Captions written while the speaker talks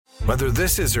Whether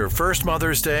this is her first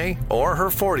Mother's Day or her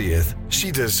 40th, she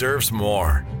deserves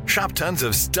more. Shop tons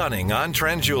of stunning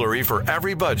on-trend jewelry for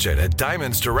every budget at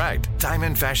Diamonds Direct.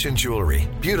 Diamond fashion jewelry,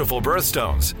 beautiful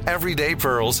birthstones, everyday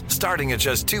pearls starting at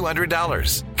just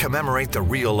 $200. Commemorate the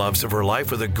real loves of her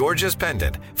life with a gorgeous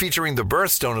pendant featuring the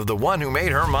birthstone of the one who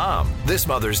made her mom. This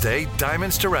Mother's Day,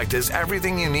 Diamonds Direct is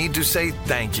everything you need to say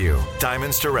thank you.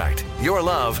 Diamonds Direct. Your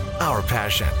love, our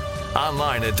passion.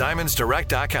 Online at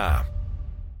diamondsdirect.com.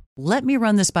 "Let me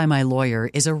run this by my lawyer"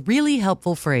 is a really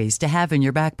helpful phrase to have in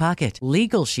your back pocket.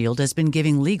 Legal Shield has been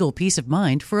giving legal peace of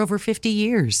mind for over 50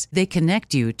 years. They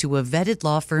connect you to a vetted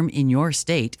law firm in your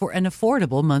state for an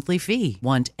affordable monthly fee.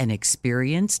 Want an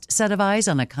experienced set of eyes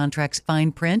on a contract's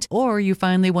fine print? Or you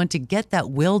finally want to get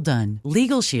that will done?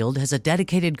 Legal Shield has a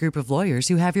dedicated group of lawyers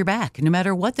who have your back, no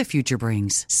matter what the future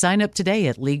brings. Sign up today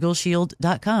at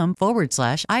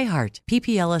LegalShield.com/iHeart.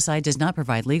 PPLSI does not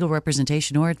provide legal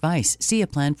representation or advice. See a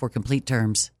plan for complete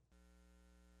terms.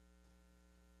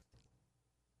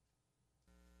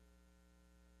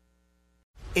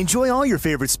 Enjoy all your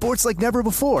favorite sports like never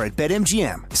before at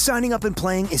BetMGM. Signing up and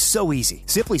playing is so easy.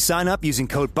 Simply sign up using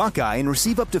code Buckeye and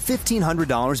receive up to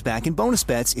 $1,500 back in bonus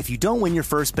bets if you don't win your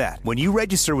first bet. When you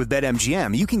register with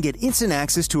BetMGM, you can get instant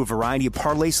access to a variety of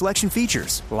parlay selection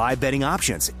features, live betting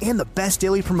options, and the best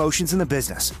daily promotions in the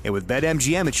business. And with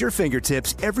BetMGM at your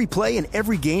fingertips, every play and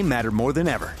every game matter more than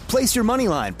ever. Place your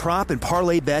moneyline, prop, and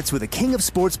parlay bets with the king of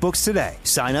sportsbooks today.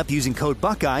 Sign up using code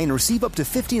Buckeye and receive up to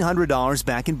 $1,500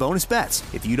 back in bonus bets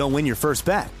if you don't win your first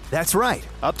bet. That's right,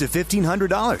 up to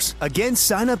 $1,500. Again,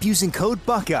 sign up using code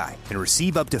Buckeye and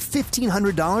receive up to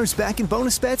 $1,500 back in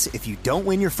bonus bets if you don't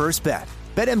win your first bet.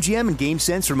 BetMGM and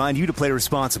GameSense remind you to play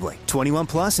responsibly. 21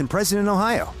 plus and present in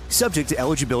Ohio. Subject to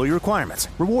eligibility requirements.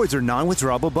 Rewards are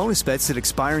non-withdrawable bonus bets that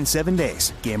expire in 7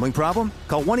 days. Gambling problem?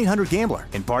 Call 1-800-GAMBLER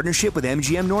in partnership with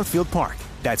MGM Northfield Park.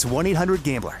 That's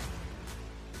 1-800-GAMBLER.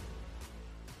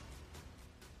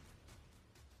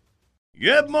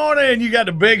 Good morning. You got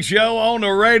the big show on the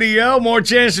radio. More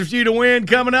chances for you to win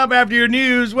coming up after your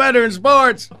news, weather, and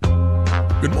sports.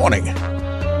 Good morning.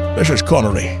 This is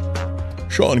Connery,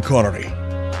 Sean Connery.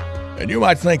 And you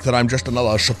might think that I'm just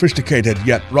another sophisticated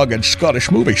yet rugged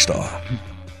Scottish movie star.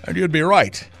 And you'd be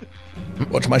right.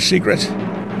 What's my secret?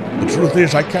 The truth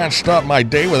is I can't start my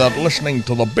day without listening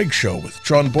to The Big Show with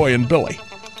John Boy and Billy.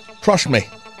 Trust me,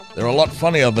 they're a lot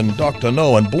funnier than Dr.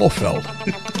 No and Blofeld.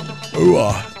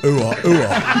 Ooh-ah, ooh-ah,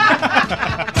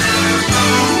 ooh-ah.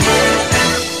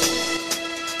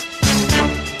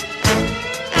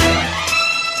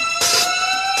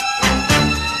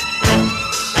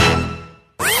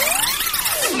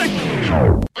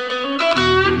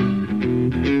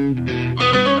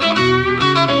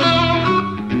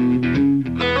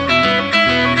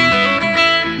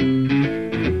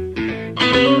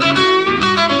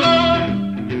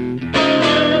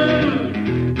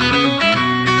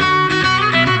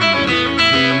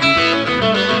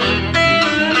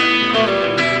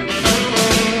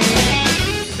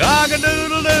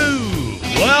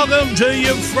 To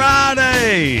you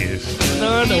Fridays.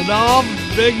 Starting off,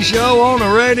 big show on the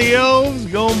radio. It's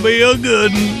going to be a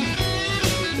good one.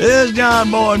 It's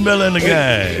John Boy and Bill in the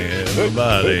gang.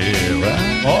 Everybody here,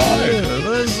 right? Yeah,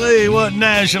 let's see what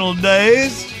national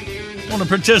days want to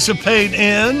participate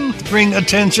in. Bring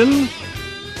attention.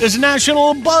 It's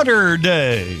National Butter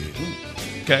Day.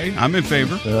 Okay, I'm in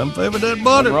favor. I'm in favor of that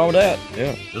butter. Nothing wrong with that,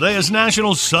 yeah. Today is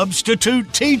National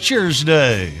Substitute Teachers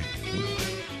Day.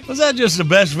 Was that just the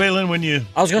best feeling when you...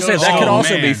 I was going to say, that could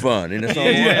also be fun in its own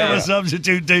way. You have a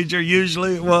substitute teacher,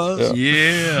 usually it was.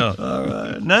 Yeah. All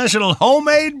right. National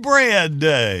Homemade Bread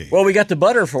Day. Well, we got the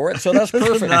butter for it, so that's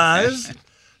perfect. Nice.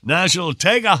 National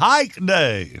Take a Hike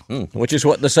Day. Which is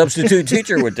what the substitute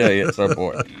teacher would tell you at some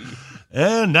point.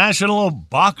 And National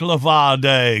Baklava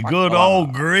Day. Good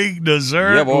old Greek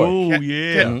dessert. Yeah, boy. Ooh,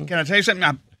 yeah. Can I tell you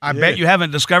something? I bet you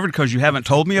haven't discovered because you haven't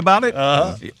told me about it.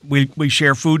 We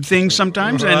share food things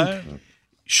sometimes. Right. And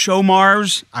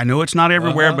Shomars, I know it's not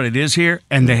everywhere, but it is here.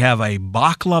 And they have a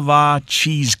baklava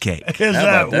cheesecake. Is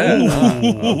that? Ooh,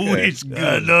 okay. It's good.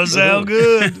 That does sound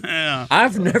good. Yeah.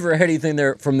 I've never had anything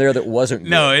from there that wasn't good.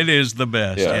 No, it is the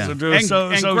best. Yeah. So And great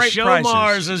Shomars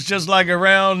prices. is just like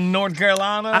around North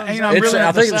Carolina? I'm I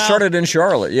think it started in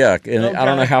Charlotte, yeah. And I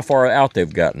don't know how far out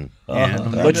they've gotten.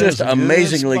 But just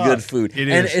amazingly good food. It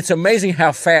and is. it's amazing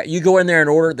how fat you go in there and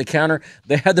order at the counter.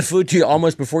 They have the food to you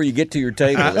almost before you get to your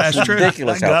table. That's It's true.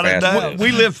 ridiculous how fast.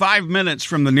 We live 5 minutes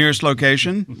from the nearest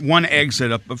location, one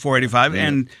exit up at 485,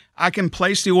 and I can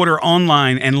place the order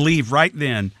online and leave right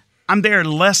then. I'm there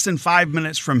less than 5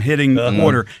 minutes from hitting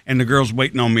quarter, and the girl's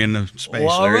waiting on me in the space. Well,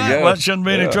 all There you right. go. Well, it shouldn't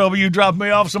be any trouble. You drop me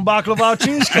off some baklava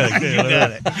cheesecake. You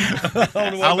got it.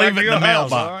 I'll leave it in the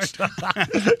mailbox.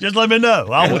 Just let me know.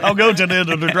 I'll go to the end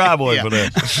of the driveway for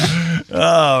that.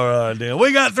 All right, then.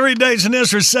 We got 3 days in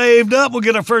history saved up. We'll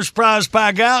get our first prize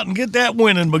pack out and get that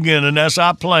winning beginning. That's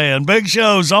our plan. Big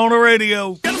Show's on the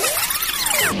radio.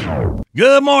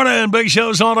 Good morning, Big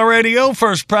Show's on the radio.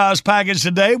 First prize package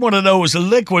today, one of those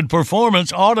liquid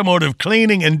performance automotive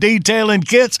cleaning and detailing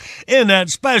kits in that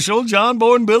special John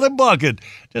Boy and Billy bucket.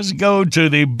 Just go to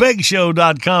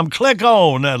thebigshow.com, click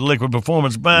on that liquid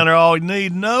performance banner. All you need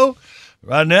to know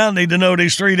right now, need to know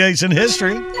these 3 dates in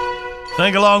history.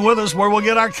 Think along with us where we'll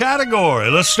get our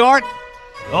category. Let's start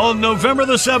on November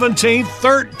the 17th,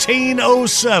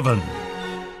 1307.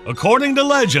 According to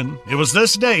legend, it was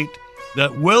this date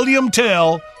that William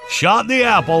Tell shot the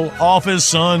apple off his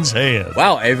son's head.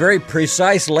 Wow, a very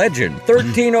precise legend.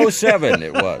 1307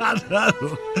 it was. I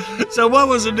know. So what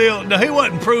was the deal? No, he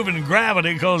wasn't proving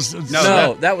gravity because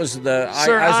No, that was the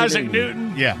Sir Isaac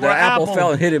Newton. Yeah. The apple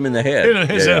fell and hit him in the head.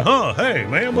 He said, hey,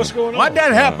 man, what's going on? Why'd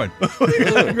that happen?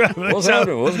 What's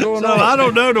happening? What's going on? I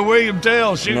don't know the William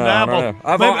Tell shooting No, the I apple.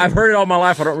 don't know. I've heard it all my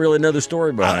life. I don't really know the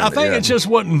story behind it. I think yeah. it just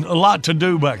wasn't a lot to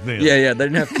do back then. Yeah, they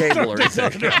didn't have cable or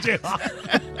anything.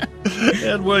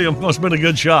 Ed Williams must have been a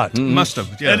good shot. Must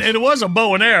have. Yeah. And it was a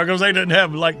bow and arrow because they didn't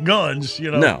have like guns,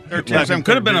 you know. No. Could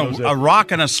have been a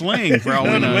rock and a sling for all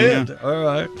we know. Yeah. All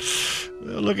right.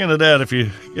 Well, look into that if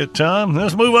you get time.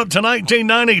 Let's move up to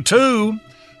 1992.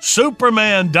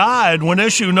 Superman died when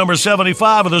issue number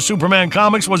 75 of the Superman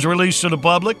comics was released to the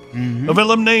public. A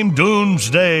villain named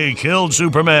Doomsday killed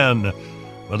Superman,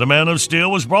 but the Man of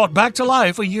Steel was brought back to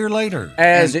life a year later.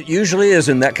 As it usually is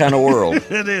in that kind of world.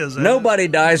 It is. Nobody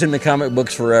dies in the comic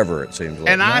books forever, it seems like.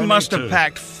 And I must have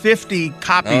packed 50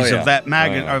 copies of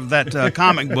that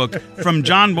comic book from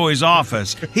John Boy's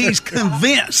office. He's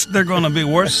convinced they're going to be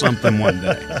worth something one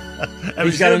day. Have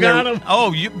you still got them?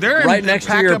 Oh, they're right next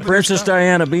to packed your up in Princess stuff.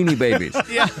 Diana Beanie Babies.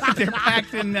 Yeah, they're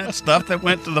packed in that stuff that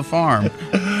went to the farm.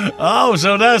 Oh,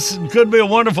 so that's could be a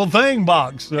wonderful thing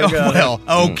box. Well,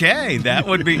 okay, that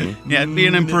would be it'd be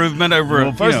an improvement over.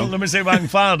 Well, first, let me see if I can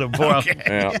find them before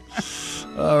Yeah.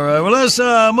 All right. Well, let's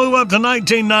move up to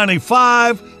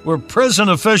 1995, where prison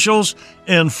officials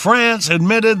in France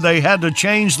admitted they had to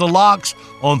change the locks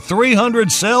on 300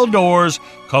 cell doors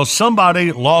because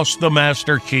somebody lost the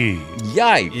master key.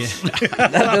 Yikes.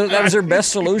 That was their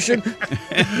best solution?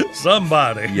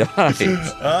 Somebody.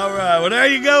 Yikes. All right. Well, there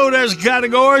you go. There's the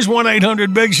categories.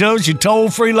 1-800-BIG-SHOW. Your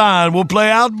toll-free line. We'll play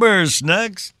Outbursts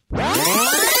next.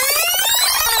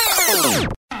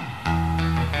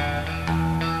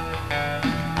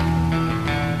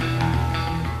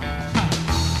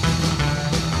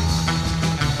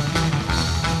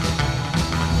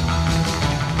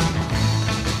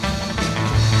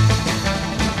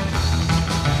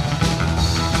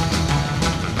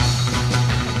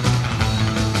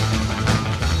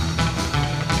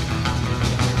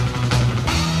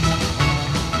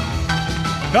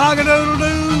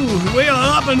 Cock-a-doodle-doo. We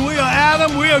are up and we are at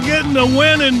 'em. We are getting the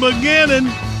winning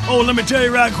beginning. Oh, let me tell you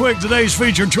right quick, today's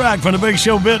featured track from the Big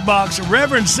Show Bitbox,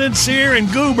 Reverend Sincere and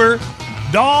Goober,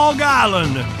 Dog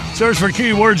Island. Search for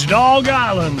keywords Dog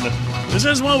Island. Is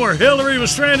this one where Hillary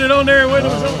was stranded on there with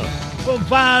us? We'll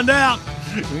find out.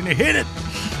 When you hit it,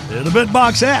 the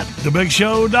Bitbox at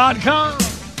thebigshow.com.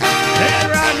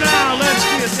 And right now, let's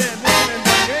get that winning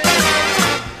beginning.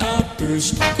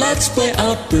 Outburst, let's play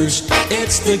Outburst.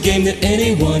 It's the game that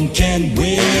anyone can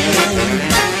win.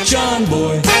 John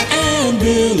Boy and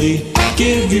Billy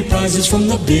give you prizes from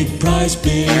the big prize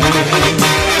bin.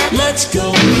 Let's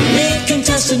go meet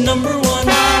contestant number one.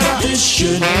 This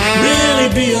should really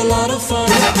be a lot of fun.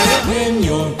 When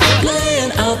you're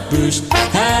playing Outburst,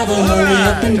 have a hurry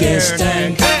up and guess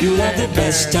time. You'll have the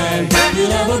best time.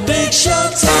 You'll have a big show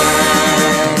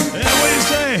time. And we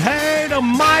say hey to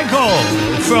Michael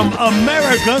from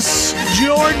Americus,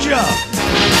 Georgia.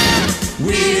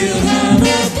 We'll have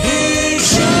a big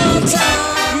show time.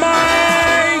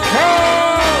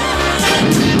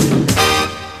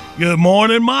 Good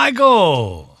morning,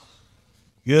 Michael.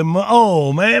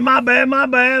 Oh, man, my bad.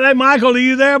 Hey, Michael, are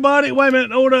you there, buddy? Wait a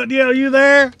minute. Hold up. Yeah, are you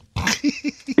there?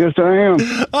 Yes, I am.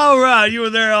 All right, you were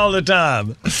there all the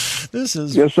time. This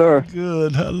is Yes, sir.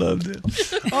 good. I loved it.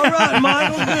 All right,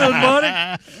 Michael, good,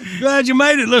 buddy. Glad you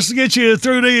made it. Let's get you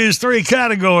through these 3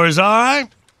 categories, all right?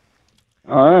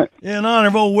 All right. In honor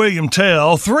of old William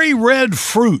Tell, 3 red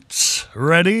fruits.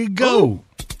 Ready, go.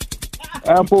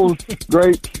 Apples,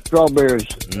 grapes, strawberries.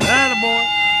 Attaboy.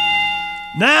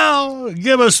 Now,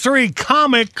 give us 3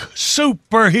 comic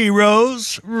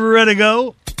superheroes. Ready to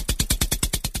go?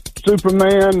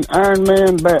 Superman, Iron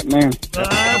Man, Batman. 3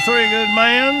 good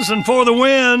mans. And for the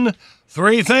win,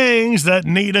 3 things that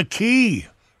need a key.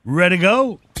 Ready to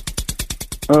go?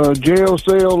 Jail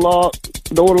cell lock,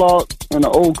 door lock, and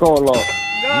an old car lock.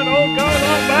 Got old car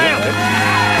lock, bam.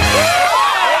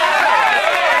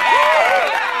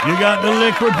 You got the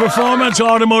Liquid Performance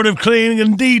Automotive Cleaning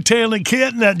and Detailing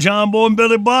Kit and that John Boy and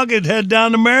Billy Bucket. Head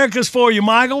down to America's for you,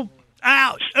 Michael.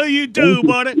 Ouch. Oh, you do,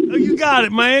 buddy. Oh, you got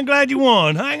it, man. Glad you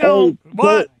won. Hang on.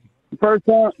 What? First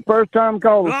time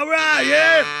caller. All right,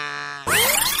 yeah.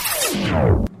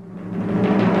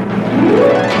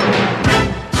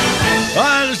 All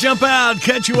right, let's jump out,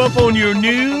 catch you up on your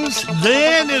news.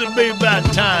 Then it'll be about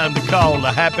time to call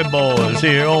the Happy Boys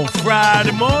here on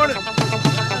Friday morning.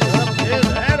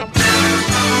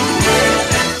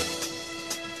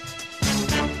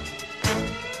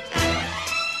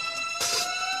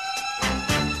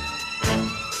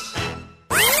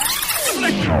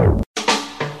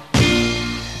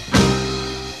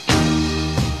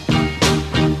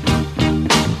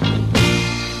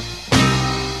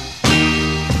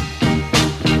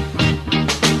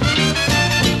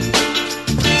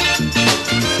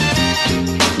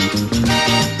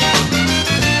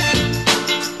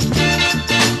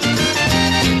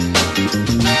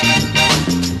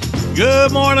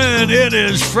 Good morning. It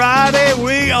is Friday.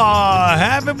 We are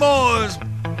Happy Boys.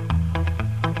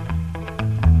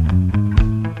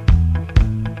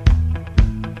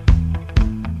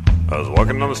 I was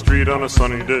walking down the street on a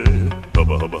sunny day.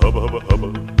 Hubba, hubba, hubba, hubba,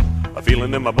 hubba. A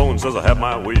feeling in my bones says I have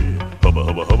my way. Hubba,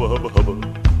 hubba, hubba, hubba,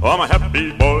 hubba. Oh, I'm a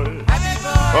happy boy.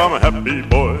 Oh, I'm a happy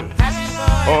boy.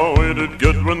 Oh, ain't it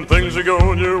good when things are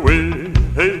going your way?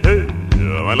 Hey, hey.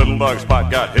 Yeah, my little dog Spot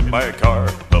got hit by a car.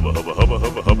 Hubba, hubba, hubba,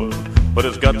 hubba, hubba. Put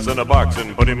his guts in a box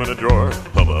and put him in a drawer.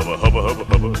 Hubba, hubba, hubba, hubba,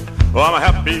 hubba. Oh, I'm a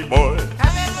happy boy.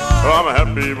 Oh, I'm a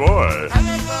happy boy.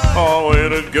 Oh,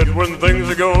 ain't it good when things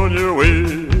are going your way?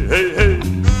 Hey, hey.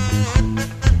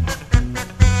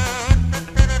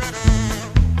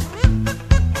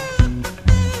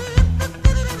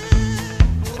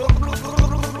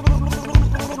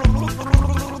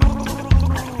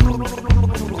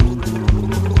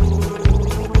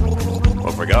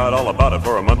 I forgot all about it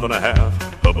for a month and a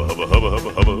half. Hubba, hubba, hubba,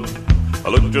 hubba, hubba. I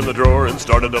looked in the drawer and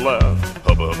started to laugh.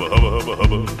 Hubba, hubba, hubba, hubba,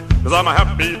 hubba. 'Cause I'm a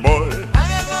happy boy.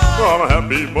 Oh, I'm a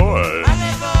happy boy.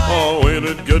 Oh, ain't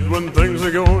it good when things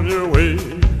are going your way?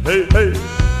 Hey, hey.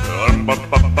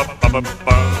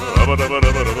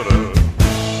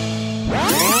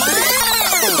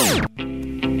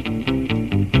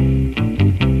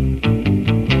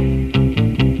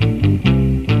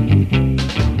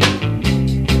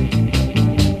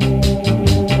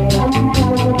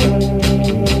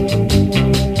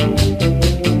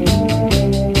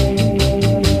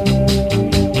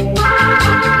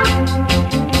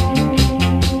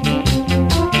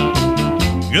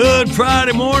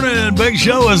 Friday morning, Big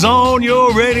Show is on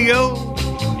your radio.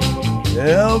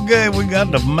 Yeah, okay, we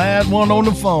got the mad one on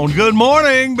the phone. Good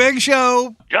morning, Big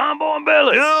Show. John Boy and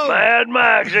Billy. Yo. Mad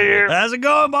Max here. How's it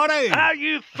going, buddy? How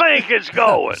you think it's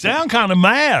going? Sound kind of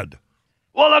mad.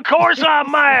 Well, of course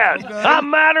I'm mad. I'm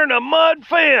madder than a mud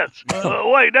fence.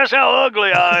 Wait, that's how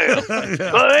ugly I am.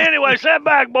 But anyway, sit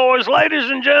back, boys. Ladies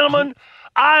and gentlemen,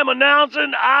 I am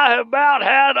announcing I have about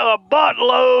had a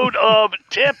buttload of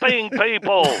tipping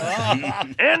people.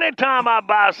 Anytime I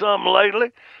buy something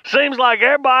lately, seems like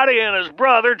everybody and his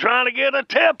brother trying to get a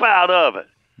tip out of it.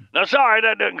 Now, sorry,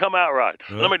 that didn't come out right.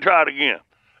 Let me try it again.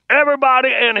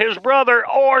 Everybody and his brother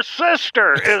or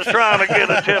sister is trying to get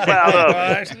a tip out of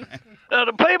it. Now,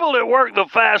 the people that work the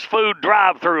fast food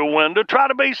drive-through window try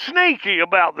to be sneaky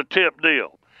about the tip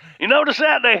deal. You notice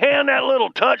that? They hand that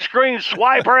little touchscreen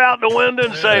swiper out the window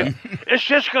and say, it's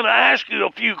just going to ask you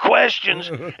a few questions.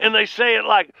 And they say it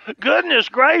like, goodness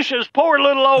gracious, poor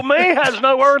little old me has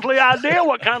no earthly idea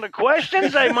what kind of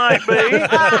questions they might be.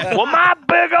 Well, my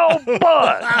big old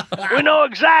butt, we know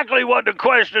exactly what the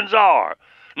questions are.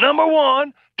 Number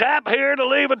 1, tap here to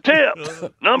leave a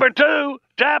tip. Number 2,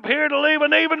 tap here to leave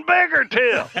an even bigger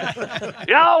tip.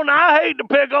 Y'all, now I hate to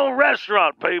pick on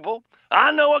restaurant people.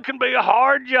 I know it can be a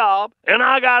hard job, and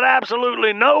I got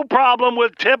absolutely no problem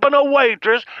with tipping a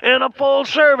waitress in a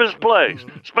full-service place,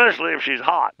 especially if she's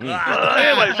hot.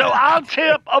 Anyway, so I'll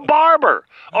tip a barber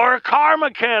or a car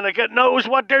mechanic that knows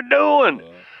what they're doing.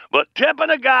 But tipping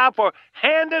a guy for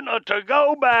handing a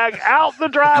to-go bag out the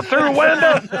drive-thru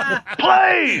window?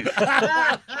 Please!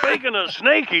 Speaking of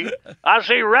sneaky, I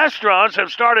see restaurants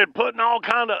have started putting all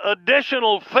kind of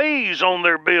additional fees on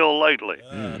their bill lately.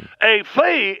 A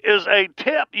fee is a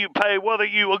tip you pay whether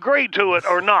you agree to it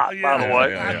or not, by the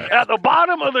way. At the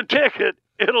bottom of the ticket,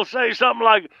 it'll say something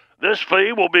like, this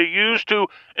fee will be used to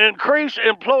increase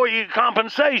employee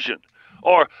compensation.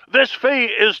 Or this fee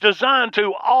is designed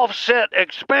to offset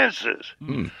expenses.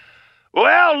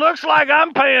 Well, looks like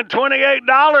I'm paying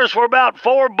 $28 for about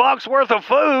 $4 worth of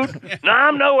food. Now,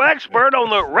 I'm no expert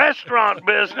on the restaurant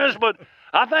business, but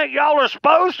I think y'all are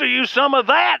supposed to use some of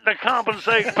that to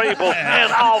compensate people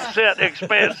and offset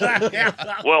expenses.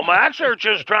 Well, Max are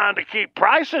just trying to keep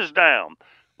prices down.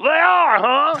 They are,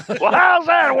 huh? Well, how's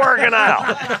that working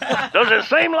out? Does it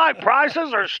seem like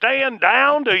prices are staying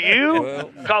down to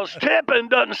you? Because tipping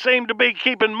doesn't seem to be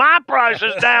keeping my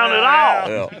prices down at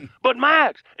all. But,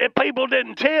 Max, if people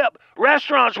didn't tip,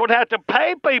 restaurants would have to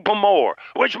pay people more,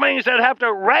 which means they'd have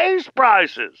to raise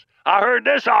prices. I heard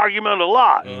this argument a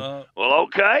lot. Well,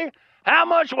 okay. How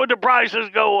much would the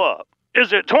prices go up?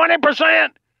 Is it 20%?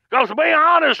 Because to be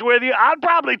honest with you, I'd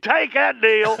probably take that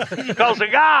deal because the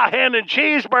guy handing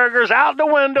cheeseburgers out the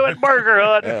window at Burger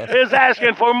Hut is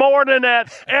asking for more than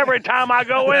that every time I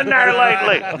go in there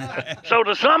lately. So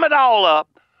to sum it all up,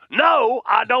 no,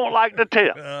 I don't like the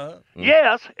tip.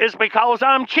 Yes, it's because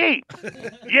I'm cheap.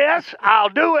 Yes, I'll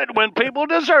do it when people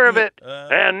deserve it.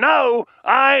 And no,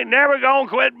 I ain't never going to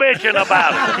quit bitching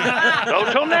about it.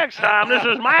 So till next time, this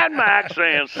is Mad Max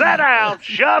saying, sit down,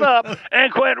 shut up,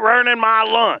 and quit ruining my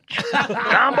lunch.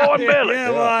 John Boy and Billy,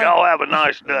 y'all have a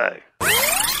nice day.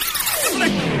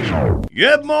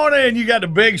 Good morning. You got the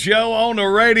big show on the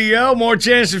radio. More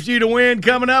chances for you to win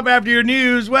coming up after your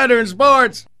news, weather, and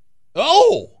sports.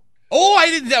 I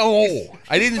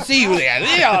didn't see you there.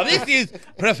 Yeah, this is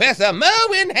Professor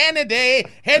Merwin Hannaday,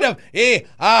 head of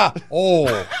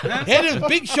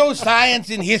Big Show Science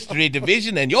and History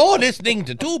Division, and you're listening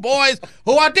to two boys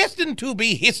who are destined to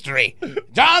be history.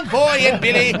 John Boy and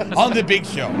Billy on the Big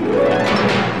Show.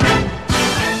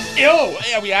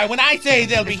 When I say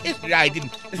there'll be history, I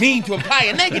didn't mean to imply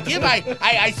a negative.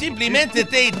 I simply meant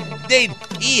that they'd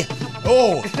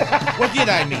what did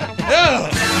I mean?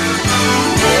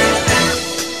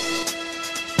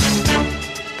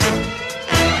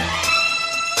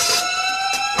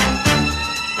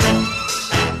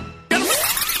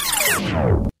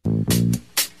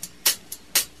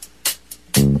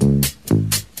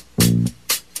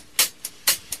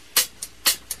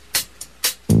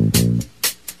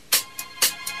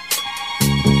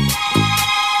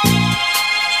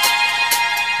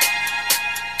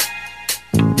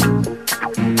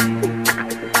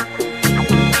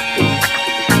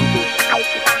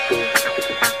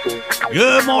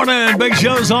 Good morning. Big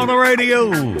Show's on the radio.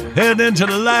 Heading into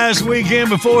the last weekend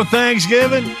before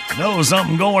Thanksgiving. Know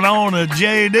something going on at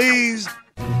JD's.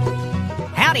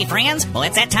 Howdy, friends. Well,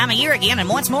 it's that time of year again, and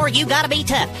once more, you gotta be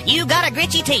tough. You gotta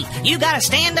grit your teeth. You gotta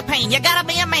stand the pain. You gotta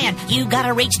be a man. You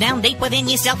gotta reach down deep within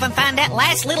yourself and find that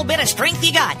last little bit of strength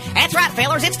you got. That's right,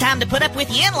 fellers. It's time to put up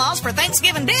with your in-laws for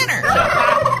Thanksgiving dinner.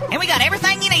 And we got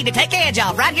everything you need to take the edge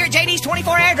off right here at JD's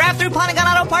 24-hour drive-thru Polygon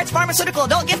Auto Parts Pharmaceutical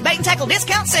Adult Gift Bait and Tackle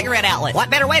Discount Cigarette Outlet. What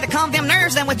better way to calm them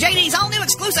nerves than with JD's all-new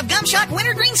exclusive Gum Shock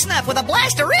Wintergreen Snuff with a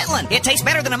blast of Ritalin. It tastes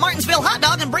better than a Martinsville hot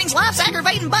dog and brings life's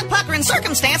aggravating butt-puckering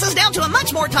circumstances down to a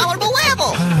much more tolerable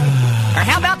level. Or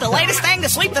how about the latest thing to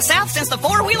sweep the South since the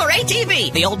four-wheeler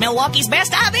ATV, the old Milwaukee's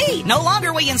best IV? No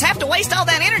longer will yous have to waste all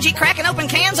that energy cracking open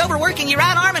cans, overworking your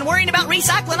right arm, and worrying about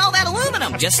recycling all that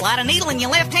aluminum. Just slide a needle in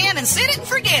your left hand and sit it and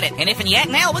forget it. And if in Yak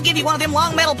now, we'll give you one of them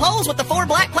long metal poles with the 4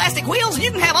 black plastic wheels, and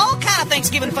you can have all kind of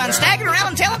Thanksgiving fun staggering around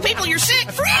and telling people you're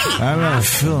sick free. I'm not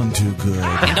feeling too good.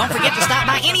 And don't forget to stop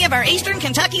by any of our Eastern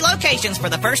Kentucky locations for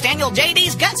the first annual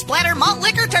JD's Gut Splatter Malt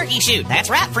Liquor Turkey Shoot. That's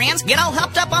right, friends. Get all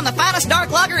hopped up on the finest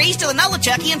dark lager east of the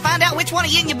Nolichucky and find out which one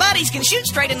of you and your buddies can shoot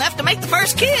straight enough to make the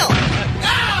first kill.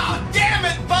 Oh, damn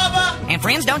it, Bubba! And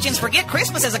friends, don't you forget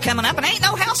Christmas is a-coming up, and ain't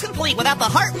no house complete without the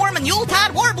heartwarming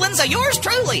Yuletide warblings of yours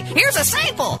truly. Here's a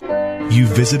sample. You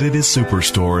visited his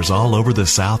superstores all over the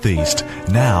Southeast.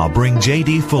 Now bring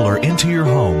J.D. Fuller into your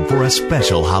home for a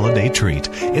special holiday treat.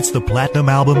 It's the platinum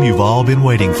album you've all been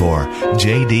waiting for.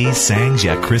 J.D. sings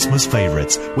ya Christmas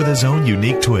favorites with his own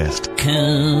unique twist.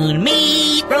 Coon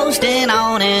meat roasting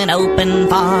on an open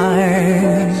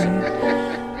fire.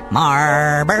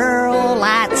 Marlboro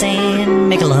lights and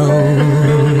Michelob.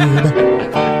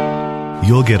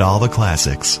 You'll get all the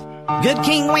classics. Good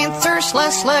King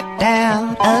Wenceslas looked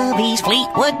out of his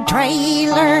Fleetwood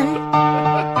trailer.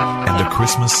 And the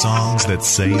Christmas songs that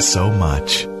say so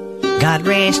much. God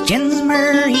rest Jens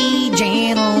Murray,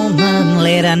 gentlemen,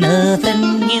 let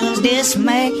nothing use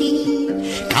dismay.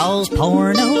 'Cause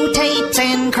porno tapes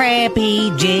and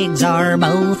crappy jigs are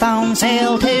both on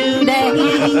sale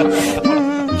today.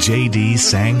 J.D.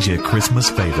 sings you Christmas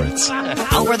favorites.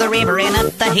 Over the river and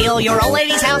up the hill, your old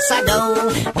lady's house I go.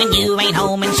 When you ain't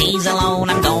home and she's alone,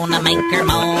 I'm gonna make her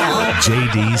moan.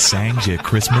 J.D. sings you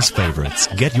Christmas favorites.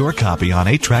 Get your copy on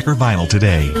 8-track or vinyl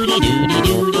today.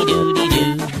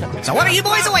 So what are you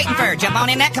boys waiting for? Jump on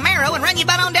in that Camaro and run your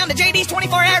butt on down to JD's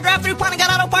 24-hour drive-through Pontiac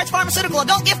Auto Parts Pharmaceutical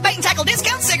Adult Gift Bait and Tackle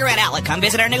Discount Cigarette Outlet. Come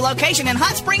visit our new location in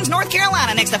Hot Springs, North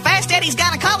Carolina, next to Fast Eddie's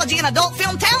Gynecology and Adult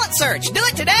Film Talent Search. Do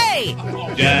it today.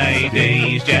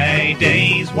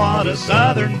 JD's, what a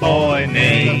Southern boy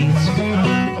needs.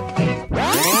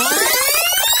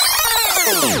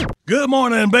 Good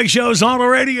morning, Big Show's on the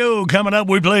radio. Coming up,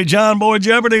 we play John Boy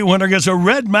Jeopardy. Winner gets a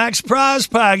Red Max prize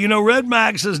pack. You know, Red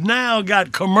Max has now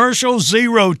got commercial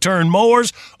zero-turn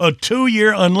mowers, a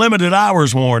 2-year unlimited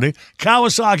hours warranty,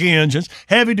 Kawasaki engines,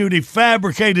 heavy-duty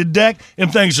fabricated deck,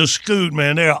 and things to scoot,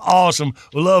 man. They're awesome.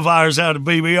 We love ours out of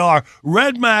BBR.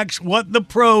 Red Max, what the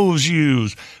pros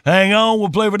use. Hang on, we'll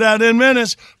play for that in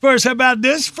minutes. First, how about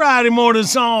this Friday morning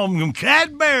song from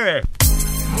Cadbury?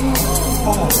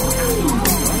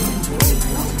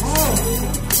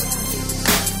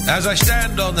 As I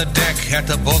stand on the deck at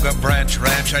the Booger Branch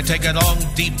Ranch, I take a long,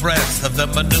 deep breath of the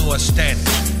manure stench.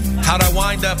 How'd I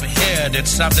wind up here? Did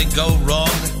something go wrong?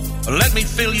 Let me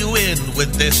fill you in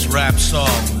with this rap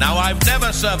song. Now, I've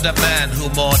never served a man who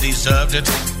more deserved it.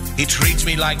 He treats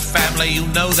me like family, you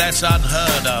know that's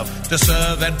unheard of. To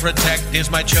serve and protect is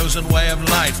my chosen way of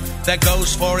life. That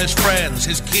goes for his friends,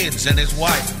 his kids, and his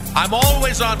wife. I'm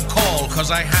always on call,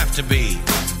 'cause I have to be.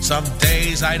 Some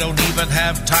days I don't even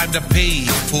have time to pee.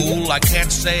 Fool, I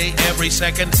can't say every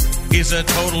second is a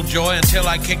total joy until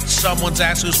I kick someone's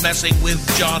ass who's messing with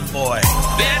John Boy.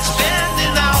 Been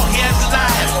spending all his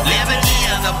life living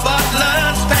in a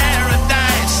butler's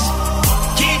paradise.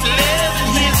 Keep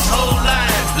living his whole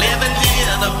life living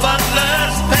in a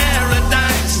butler's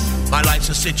paradise. My life's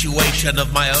a situation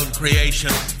of my own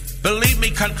creation. Believe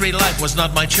me, country life was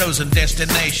not my chosen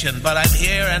destination, but I'm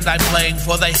here and I'm playing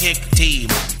for the Hick team.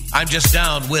 I'm just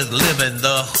down with living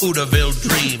the Hooterville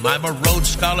dream. I'm a Rhodes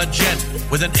Scholar gent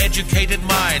with an educated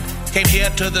mind. Came here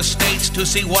to the States to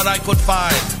see what I could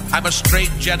find. I'm a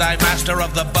straight Jedi master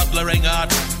of the butlering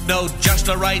arts. Know just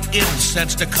the right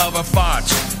incense to cover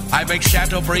farts. I make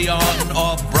Chateaubriand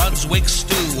or Brunswick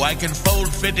stew. I can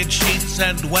fold fitted sheets,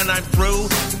 and when I'm through,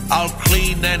 I'll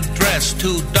clean and dress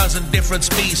 24 different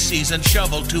species and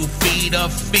shovel 2 feet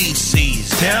of feces.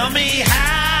 Tell me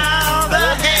how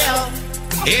the hell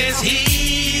is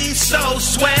he so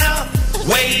swell,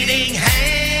 waiting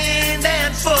hand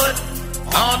and foot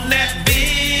on that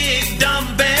big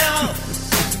dumbbell?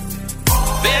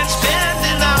 Been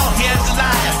spending all his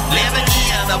life living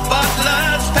in a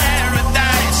butler's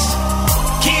paradise.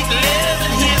 Keep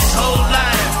living his whole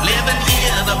life living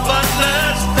in a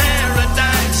butler's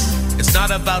paradise. It's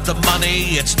not about the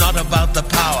money, it's not about the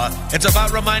power. It's about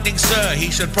reminding Sir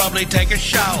he should probably take a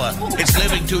shower. It's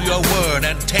living to your word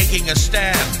and taking a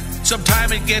stand.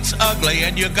 Sometimes it gets ugly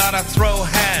and you gotta throw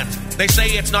hands. They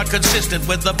say it's not consistent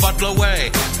with the butler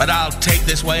way, but I'll take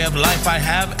this way of life I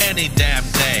have any damn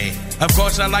day. Of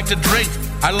course I like to drink,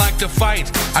 I like to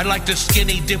fight, I like to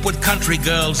skinny dip with country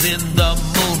girls in the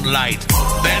moonlight.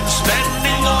 Been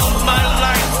spending all my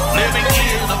life living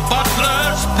in a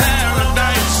butler's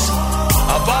paradise.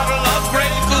 A bottle of Grey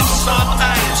Goose on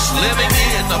ice, living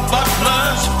in a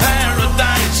butler's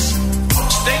paradise.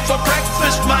 Steak for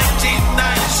breakfast, mighty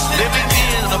nice, living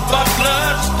in a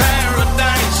butler's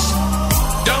paradise.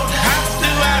 Don't have to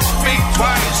ask me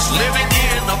twice, living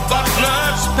in a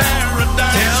butler's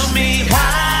paradise. Tell me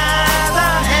why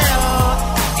the hell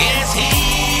is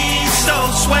he so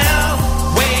swell,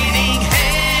 waiting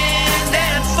hand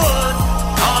and foot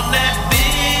on that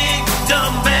big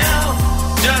dumbbell?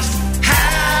 Just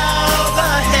how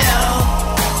the hell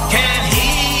can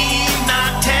he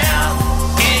not tell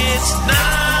it's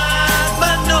not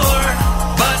manure,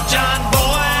 but John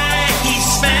Boy, he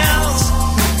smells.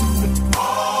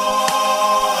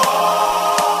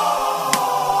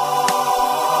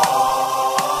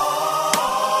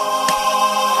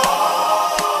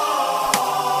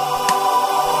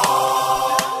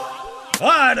 All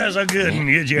right, that's a good one.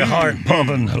 Get your heart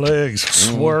pumping, legs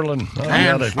swirling.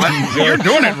 You're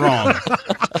doing it wrong.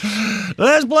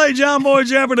 Let's play John Boy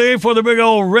Jeopardy for the big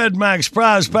old Red Max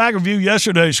prize pack. Review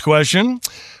yesterday's question.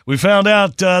 We found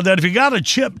out that if you got a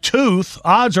chipped tooth,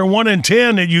 odds are 1 in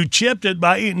 10 that you chipped it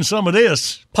by eating some of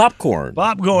this. Popcorn.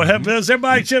 Has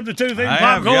everybody chipped a tooth eating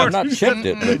popcorn? I've not chipped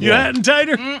it. But You hadn't,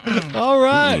 Tater? All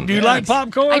right. Do you like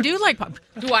popcorn? I do like popcorn.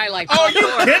 Do I like Oh,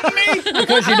 popcorn? you kidding me?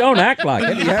 Because you don't act like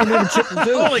it. You haven't even chipped the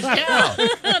tooth. Holy cow.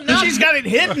 She's got it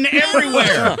hidden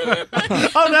everywhere.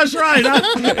 Oh, that's right.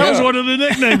 That was one of the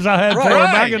nicknames I had for her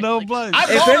back in the old place.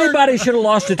 If anybody should have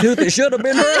lost a tooth, it should have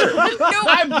been her.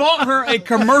 I bought her a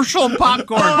commercial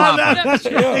popcorn popper. That's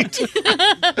right.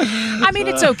 I mean,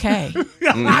 it's okay.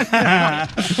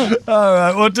 All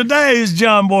right. Well, today's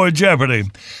John Boy Jeopardy.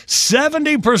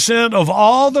 70% of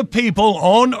all the people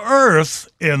on Earth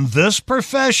in this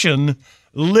profession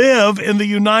live in the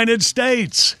United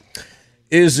States.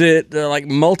 Is it like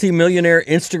multi-millionaire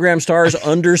Instagram stars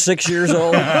under 6 years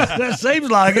old? That seems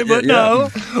like it, but no.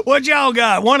 What y'all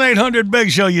got?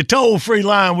 1-800-BIG-SHOW, your toll-free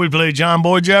line. We play John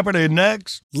Boy Jeopardy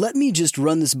next. Let me just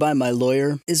run this by my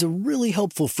lawyer is a really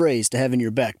helpful phrase to have in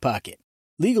your back pocket.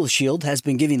 Legal Shield has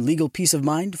been giving legal peace of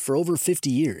mind for over 50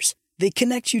 years. They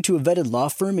connect you to a vetted law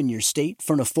firm in your state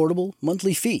for an affordable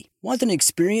monthly fee. Want an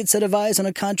experienced set of eyes on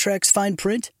a contract's fine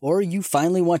print? Or you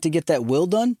finally want to get that will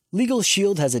done? Legal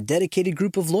Shield has a dedicated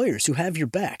group of lawyers who have your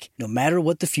back, no matter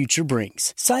what the future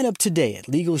brings. Sign up today at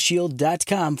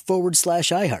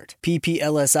LegalShield.com/iHeart.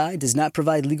 PPLSI does not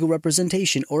provide legal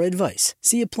representation or advice.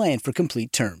 See a plan for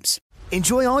complete terms.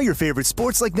 Enjoy all your favorite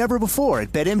sports like never before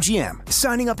at BetMGM.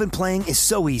 Signing up and playing is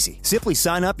so easy. Simply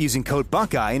sign up using code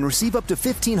Buckeye and receive up to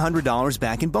 $1,500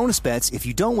 back in bonus bets if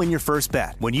you don't win your first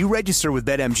bet. When you register with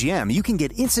BetMGM, you can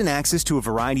get instant access to a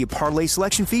variety of parlay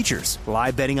selection features,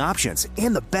 live betting options,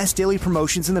 and the best daily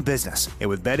promotions in the business. And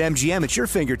with BetMGM at your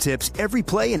fingertips, every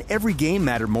play and every game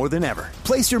matter more than ever.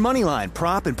 Place your moneyline,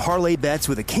 prop, and parlay bets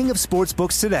with the king of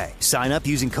sportsbooks today. Sign up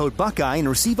using code Buckeye and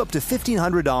receive up to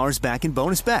 $1,500 back in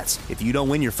bonus bets if you don't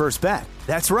win your first bet.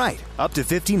 That's right, up to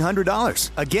 $1,500.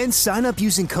 Again, sign up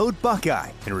using code Buckeye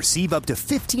and receive up to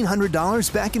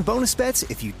 $1,500 back in bonus bets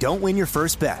if you don't win your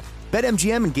first bet.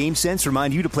 BetMGM and GameSense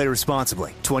remind you to play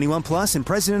responsibly. 21 plus and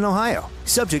present in Ohio.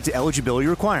 Subject to eligibility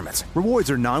requirements.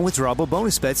 Rewards are non-withdrawable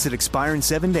bonus bets that expire in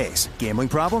 7 days. Gambling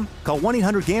problem? Call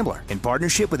 1-800-GAMBLER in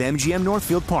partnership with MGM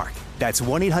Northfield Park. That's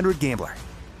 1-800-GAMBLER.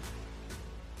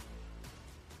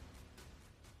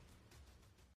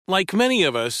 Like many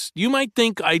of us, you might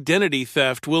think identity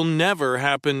theft will never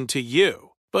happen to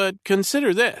you. But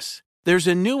consider this. There's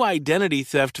a new identity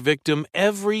theft victim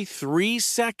every 3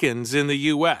 seconds in the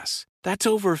U.S. That's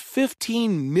over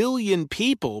 15 million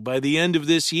people by the end of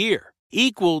this year,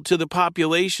 equal to the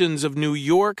populations of New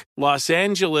York, Los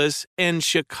Angeles, and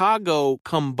Chicago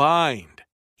combined.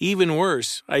 Even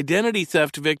worse, identity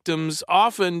theft victims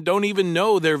often don't even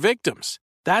know they're victims.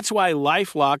 That's why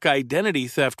LifeLock Identity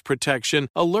Theft Protection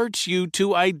alerts you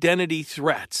to identity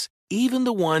threats, even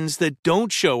the ones that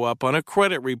don't show up on a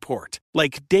credit report,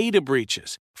 like data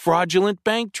breaches, fraudulent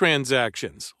bank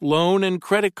transactions, loan and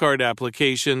credit card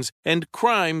applications, and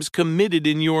crimes committed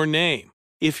in your name.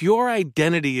 If your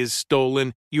identity is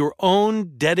stolen, your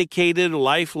own dedicated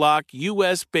LifeLock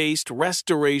U.S.-based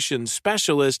restoration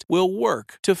specialist will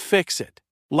work to fix it.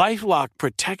 LifeLock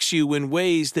protects you in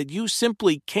ways that you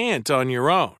simply can't on your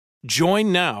own.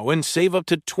 Join now and save up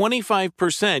to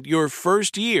 25% your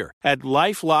first year at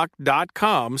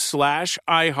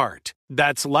LifeLock.com/iHeart.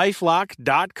 That's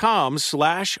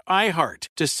LifeLock.com/iHeart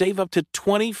to save up to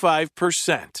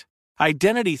 25%.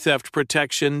 Identity theft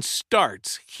protection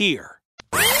starts here.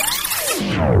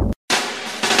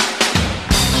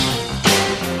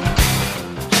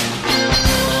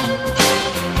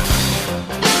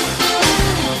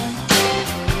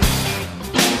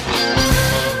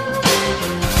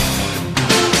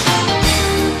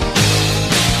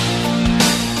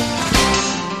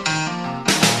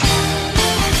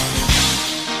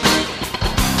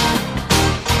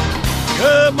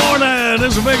 Good morning.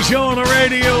 This is a big show on the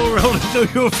radio rolling through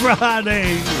your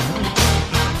Friday.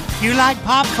 You like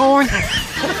popcorn?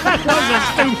 That was a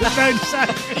stupid thing to say.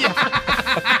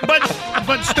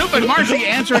 But stupid Marcy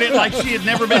answered it like she had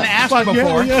never been asked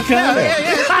before. Yeah. She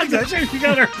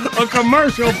got her a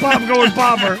commercial popcorn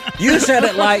popper. You said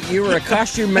it like you were a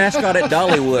costume mascot at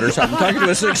Dollywood or something, talking to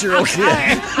a 6-year-old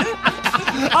kid.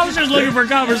 I was just looking for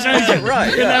conversation.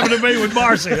 Right, It happened to be with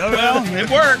Marcy. Well, it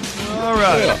worked. All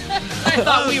right. I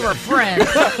thought we were friends.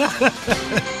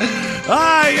 All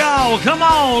right, y'all. Come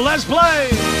on. Let's play.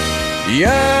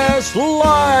 Yes,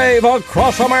 live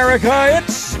across America,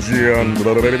 it's John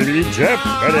Boy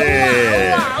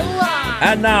Jeopardy.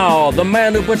 And now, the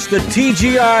man who puts the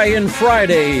TGI in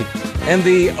Friday and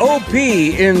the OP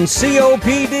in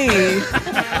COPD,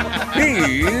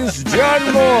 he's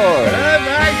John Boy.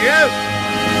 Thank you.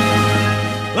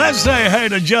 Let's say hey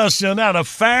to Justin out of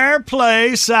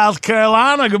Fairplay, South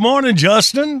Carolina. Good morning,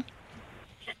 Justin.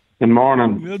 Good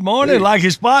morning. Good morning. Hey. Like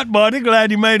your spot, buddy.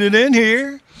 Glad you made it in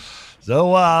here.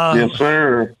 So, yes,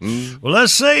 sir. Well,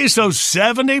 let's see. So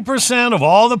 70% of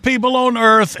all the people on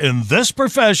Earth in this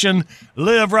profession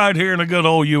live right here in the good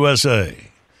old USA.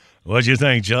 What'd you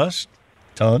think, Just?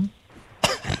 Ton?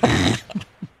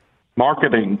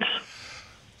 Marketing.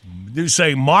 Did you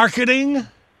say marketing?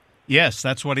 Yes,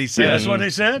 that's what he said. That's what he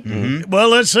said? Mm-hmm. Well,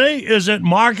 let's see. Is it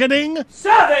marketing?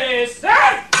 That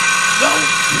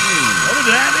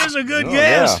is a good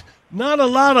guess. Yeah. Not a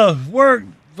lot of work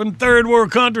from third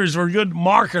world countries for good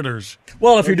marketers.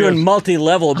 Well, if you're doing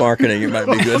multi-level marketing, it might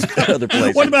be good for other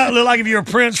places. What about like if you're a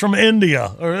prince from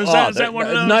India? Or is that one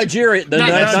of those? Nigerian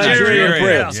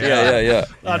prince. Yeah.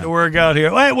 Not to work out here.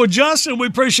 Hey, well, Justin, we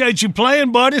appreciate you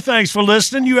playing, buddy. Thanks for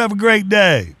listening. You have a great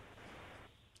day.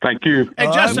 Thank you. Hey,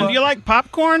 Justin, do you like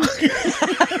popcorn? You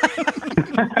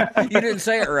didn't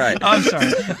say it right. I'm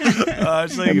sorry. I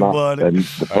see you, buddy.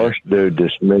 The first dude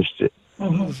dismissed it.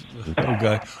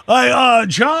 Okay. Hey,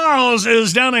 Charles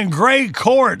is down in Gray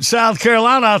Court, South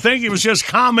Carolina. I think he was just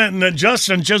commenting that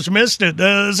Justin just missed it.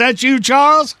 Is that you,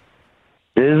 Charles?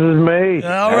 This is me.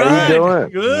 All How right. you doing?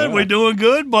 Good. Yeah. We're doing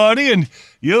good, buddy. And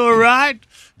you're right.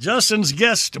 Justin's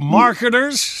guest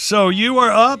marketers. So you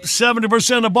are up.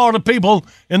 70% of all the people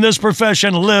in this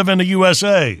profession live in the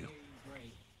USA.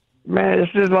 Man,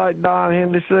 it's just like Don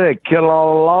Henley said, kill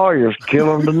all the lawyers,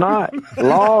 kill them tonight.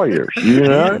 Lawyers, you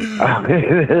know? I mean,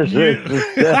 it's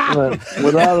definite,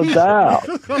 without a doubt.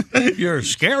 You're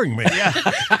scaring me. Yeah.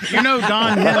 You know,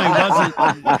 Don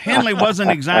Henley wasn't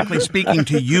exactly speaking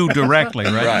to you directly,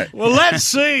 right? Well, let's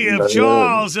see if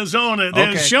Charles is on it.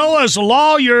 Okay. Show us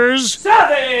lawyers.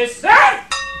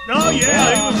 Oh,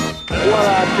 yeah. What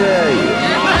I tell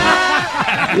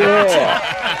you.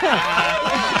 Yeah.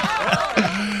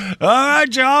 All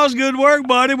right, Charles, good work,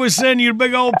 buddy. We're sending you a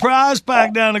big old prize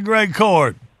pack down to Great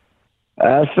Court.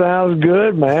 That sounds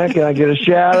good, man. Can I get a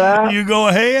shout out? You go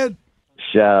ahead.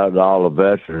 Shout out to all the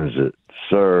veterans that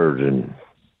served and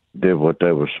did what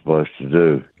they were supposed to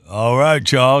do. All right,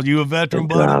 Charles. You a veteran,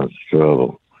 buddy? Times of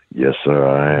struggle. Yes, sir,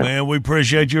 I am. Man, we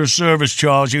appreciate your service,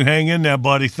 Charles. You hang in there,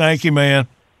 buddy. Thank you, man.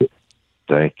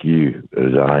 Thank you.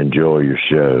 I enjoy your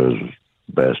shows.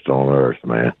 Best on earth,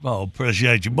 man. Oh,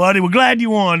 appreciate you, buddy. We're glad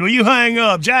you won. Will you hang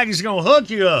up? Jackie's going to hook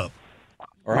you up.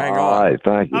 Or hang on. All right,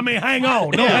 thank you. I mean, hang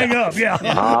on. Don't hang up. Yeah.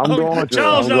 I'm going to.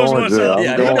 Charles knows what's up.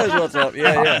 Yeah, he knows what's up.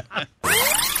 Yeah.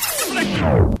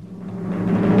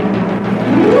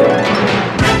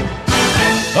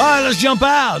 All right, let's jump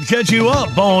out. Catch you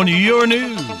up on your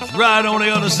news. Right on the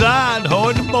other side,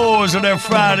 Hoyt the boys with their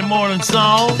Friday morning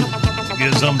song.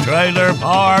 Get some trailer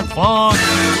park funk.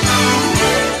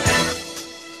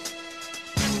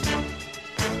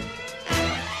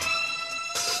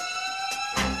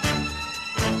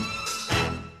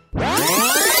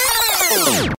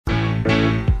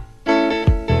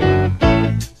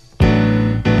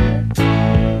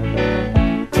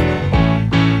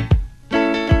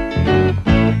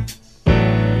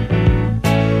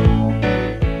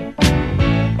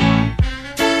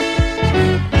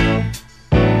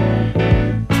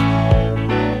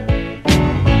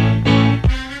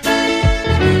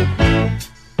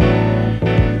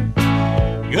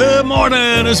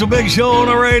 It's a big show on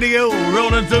the radio,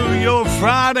 rolling through your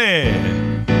Friday.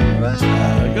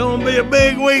 Gonna be a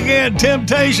big weekend.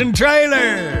 Temptation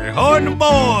trailer. Hoyt and the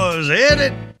boys, hit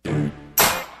it.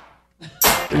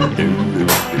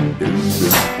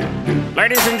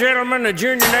 Ladies and gentlemen, the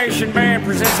Junior Nation Band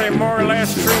presents a more or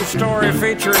less true story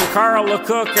featuring Carl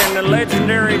LeCook and the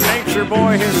legendary nature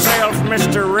boy himself,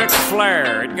 Mr. Ric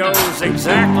Flair. It goes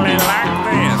exactly like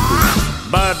this.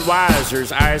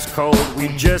 Budweiser's ice cold, we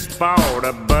just bought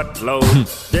a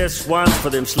buttload. This one's for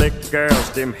them slick girls,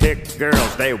 them hick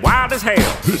girls, they wild as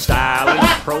hell. Styling,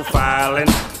 profiling,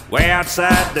 way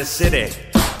outside the city.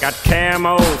 Got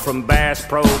camo from Bass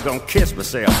Pro, gonna kiss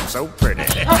myself, I'm so pretty.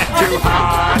 Too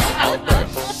hot,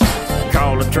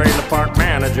 call the trailer park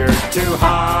manager. Too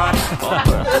hot,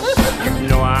 you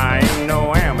know I ain't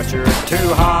no amateur.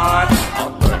 Too hot,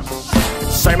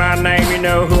 say my name, you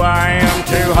know who I am.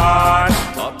 Too hot,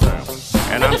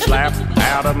 and I'm slapped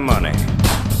out of money.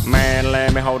 Man,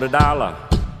 let me hold $1.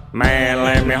 Man,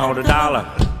 let me hold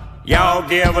 $1. Y'all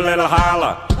give a little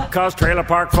holler, cause Trailer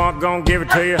Park Funk gon' give it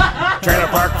to you. Trailer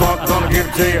Park Funk gonna give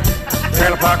it to you.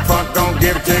 Trailer Park Funk gon'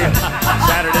 give it to you.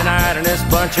 Saturday night and this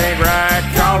bunch ain't right.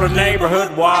 Call the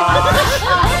neighborhood watch.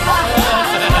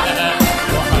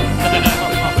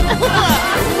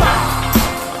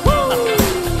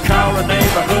 Call the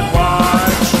neighborhood watch.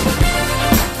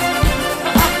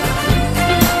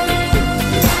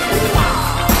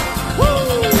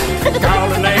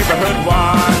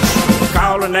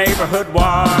 neighborhood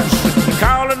watch.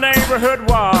 Call the neighborhood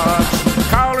watch.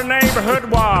 Call the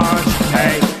neighborhood watch.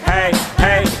 Hey, hey,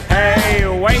 hey,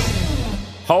 hey, wait.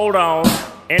 Hold on.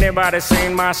 Anybody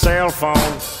seen my cell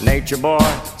phone? Nature boy,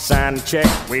 sign the check.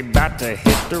 We bout to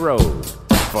hit the road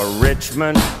for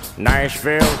Richmond,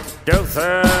 Nashville,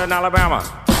 Dothan, Alabama.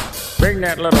 Bring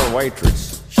that little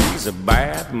waitress. She's a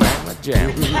bad mama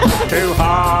jamma. Too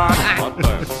hard.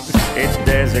 It's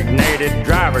designated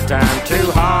driver time.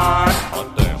 Too hard.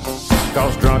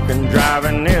 Cause drunken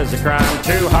driving is a crime.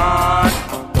 Too hard.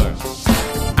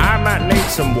 I might need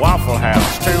some Waffle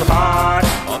House. Too hard.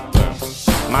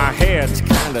 My head's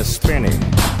kinda spinning.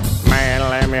 Man,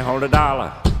 let me hold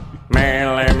 $1.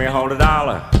 Man, let me hold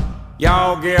 $1.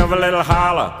 Y'all give a little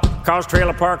holler. Cause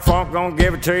Trailer Park Funk gon'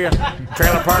 give it to you.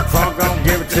 Trailer Park Funk gon'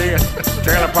 give it to you.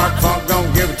 Trailer Park Funk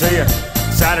gon' give it to you.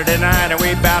 Saturday night and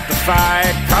we bout to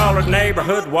fight. Call it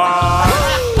neighborhood watch.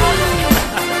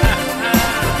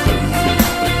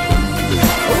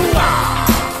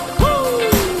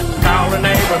 Call the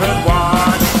neighborhood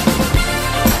watch.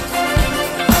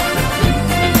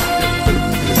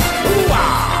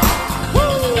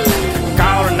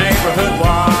 Call the neighborhood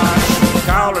watch.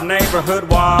 Call the neighborhood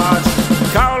watch.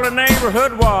 Call the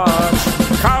neighborhood watch.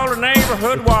 Call the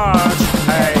neighborhood watch.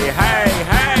 Hey, hey,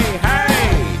 hey, hey.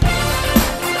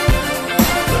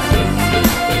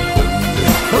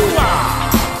 Hoo-ah!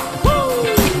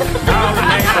 Call the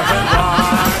neighborhood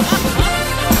watch.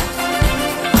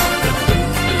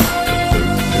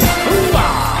 Hoo-ah!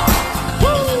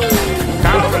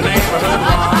 Call the neighborhood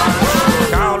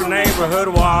watch. Call the neighborhood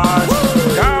watch.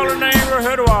 Call the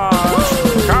neighborhood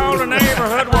watch. Call the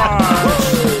neighborhood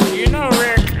watch. You know,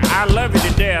 Rick, I love you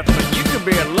to death, but you could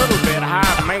be a little bit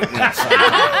high maintenance.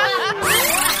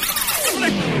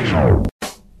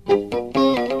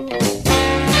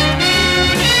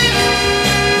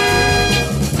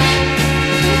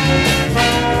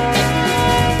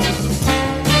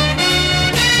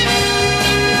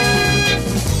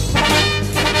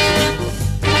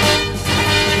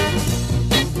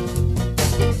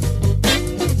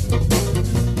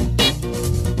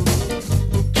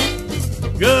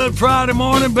 Good Friday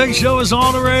morning. Big Show is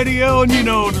on the radio, and you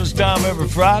know this time every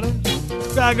Friday.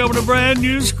 Back up with a brand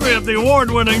new script, the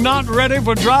award-winning Not Ready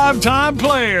for Drive Time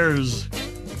Players.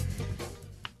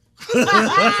 Okay,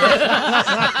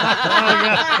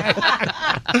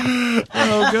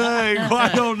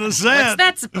 quiet on the set.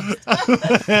 What's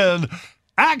that? And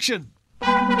action.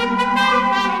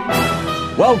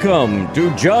 Welcome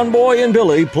to John Boy and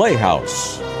Billy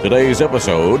Playhouse. Today's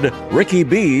episode, Ricky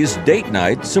B's Date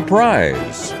Night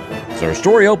Surprise. As our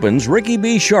story opens, Ricky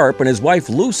B. Sharp and his wife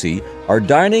Lucy are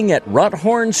dining at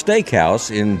Ruthorn Steakhouse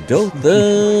in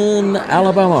Dothan,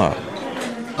 Alabama.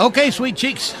 Okay, sweet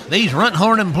cheeks. These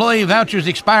Ruthorn employee vouchers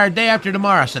expire day after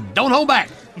tomorrow, so don't hold back.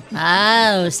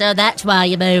 Oh, so that's why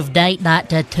you moved date night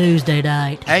to Tuesday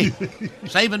night. Hey,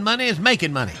 saving money is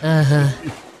making money. Uh-huh.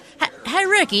 Hey,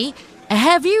 Ricky,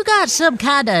 have you got some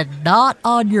kind of knot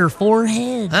on your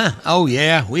forehead? Huh? Oh,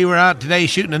 yeah. We were out today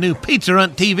shooting a new Pizza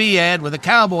Runt TV ad with a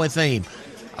cowboy theme.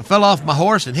 I fell off my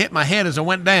horse and hit my head as I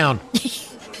went down.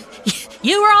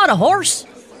 You were on a horse?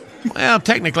 Well,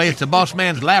 technically, it's the boss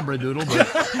man's Labradoodle, but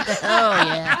Oh,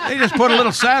 yeah. they just put a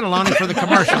little saddle on him for the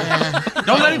commercial.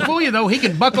 Don't let him fool you, though. He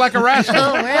can buck like a rascal.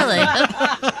 Oh, really?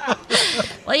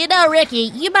 Well, you know,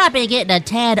 Ricky, you might be getting a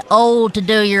tad old to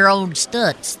do your own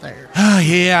stunts there. Oh,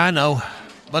 yeah, I know.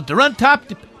 But the Runt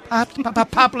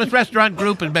Populous Restaurant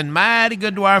Group has been mighty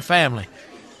good to our family.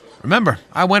 Remember,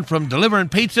 I went from delivering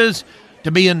pizzas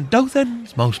to being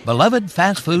Dothan's most beloved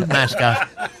fast food mascot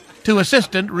to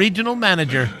assistant regional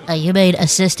manager. You mean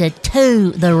assistant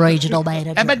to the regional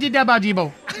manager?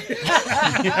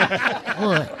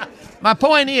 What? My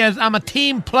point is, I'm a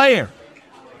team player.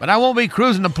 But I won't be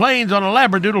cruising the plains on a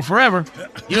Labradoodle forever.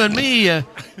 You and me,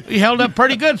 we held up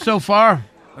pretty good so far.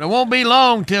 But it won't be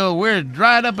long till we're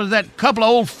dried up as that couple of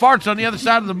old farts on the other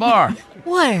side of the bar.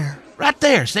 Where? Right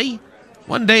there, see?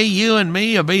 One day you and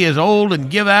me will be as old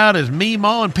and give out as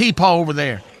Meemaw and Peepaw over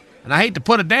there. And I hate to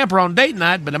put a damper on date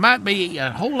night, but it might be a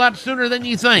whole lot sooner than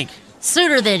you think.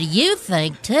 Sooner than you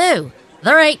think, too.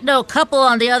 There ain't no couple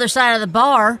on the other side of the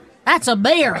bar. That's a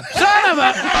beer. Son of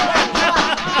a...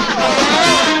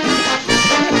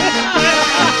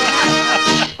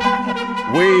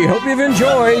 We hope you've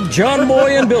enjoyed John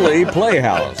Boy and Billy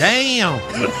Playhouse. Damn.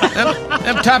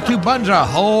 Them top two buttons are a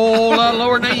whole lot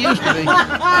lower than they used to be.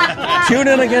 Tune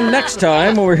in again next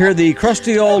time when we hear the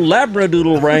crusty old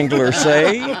Labradoodle Wrangler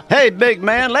say, "Hey, big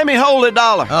man, let me hold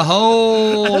 $1." A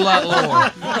whole lot lower.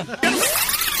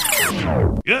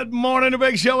 Good morning, the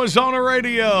Big Show is on the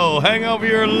radio. Hang over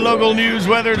your local news,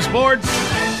 weather, and sports.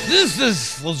 This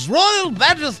is His Royal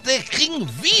Majesty King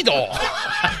Vidor,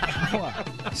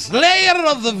 slayer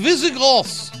of the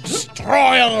Visigoths,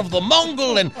 destroyer of the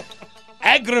Mongol, and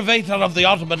aggravator of the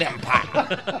Ottoman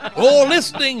Empire. You're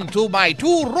listening to my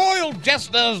two royal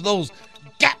jesters, those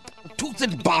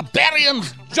gap-toothed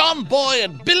barbarians, John Boy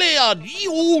and Billy, on Ye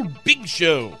Old Big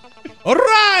Show.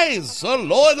 Arise,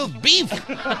 sirloin of beef!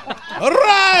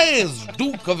 Arise,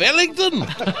 Duke of Ellington!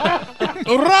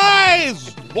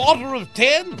 Arise, water of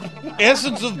 10,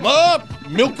 essence of myrrh,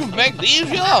 milk of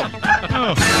magnesia!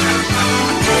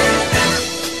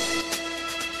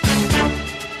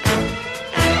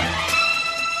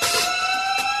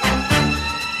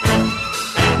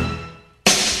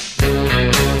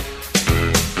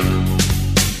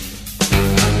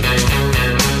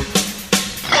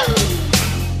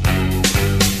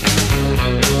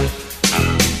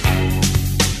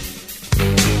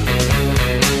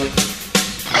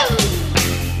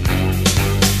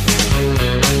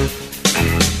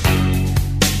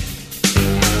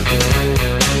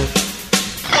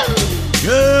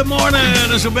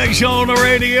 It's a big show on the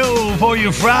radio for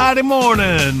you Friday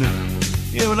morning.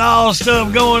 Yeah, with all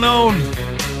stuff going on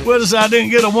with us, I didn't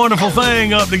get a wonderful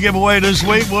thing up to give away this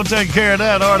week. We'll take care of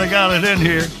that. I already got it in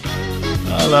here.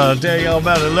 I'll tell you all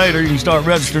about it later. You can start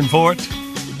registering for it.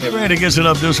 Get ready to get it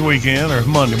up this weekend or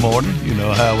Monday morning. You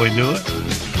know how we do it.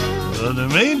 But in the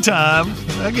meantime,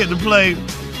 I get to play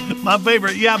my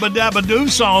favorite Yabba Dabba Doo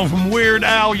song from Weird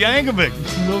Al Yankovic.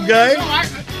 Okay?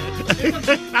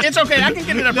 It's okay. I can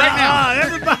get it up right now.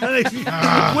 Everybody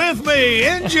with me.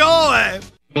 Enjoy.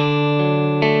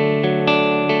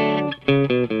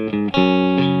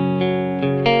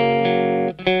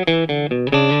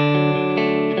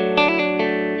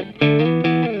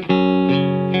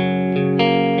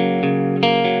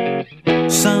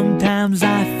 Sometimes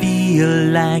I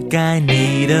feel like I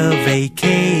need a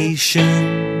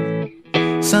vacation.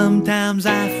 Sometimes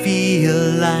I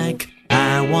feel like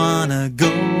I wanna go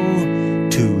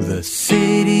to the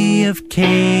city of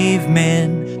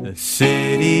cavemen, the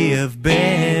city of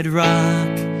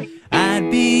bedrock. I'd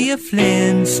be a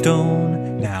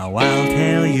Flintstone, now I'll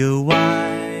tell you why.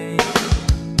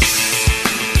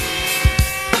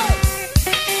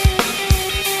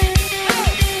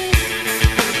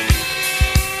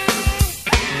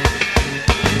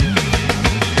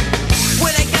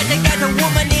 Well, I got a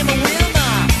woman named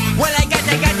Wilma. Well, I got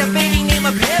a baby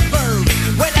named Pebbles.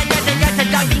 Well, I got a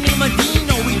doggy named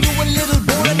Dino. We do a little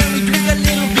boil and we drink a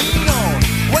little vino.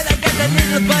 Well, I got a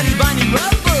little buddy, Bonnie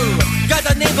Rubble. Got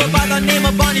a neighbor by the name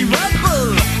of Bonnie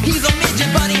Rubble. He's a midget,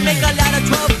 but he make a lot of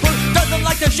trouble. Doesn't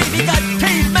like to shave, he got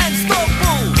caveman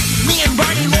stubble. Me and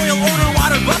Barney loyal odor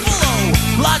water buffalo.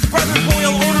 Lost brothers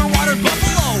boil odor water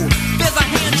buffalo. There's a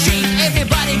handshake,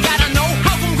 everybody gotta know.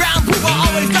 How come ground poop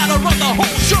always gotta run the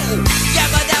whole show?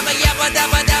 Yabba dabba yabba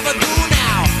dabba dabba do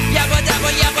now. Yabba dabba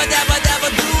yabba dabba dabba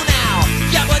do now.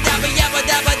 Yabba dabba yabba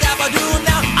dabba dabba do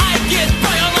now. I get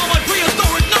by on all my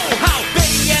prehistoric know-how.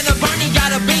 Betty and the Barney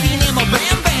got a baby named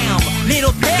Bam Bam.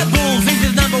 Little Pebbles is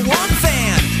his #1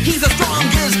 fan. He's the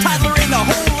strongest toddler in the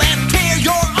whole land. Tear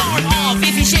your arm off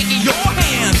if he's shaking your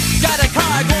hand. Got a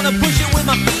car, gonna push it with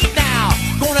my feet now.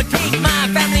 Gonna take my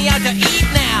family out to eat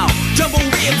now. Jumbo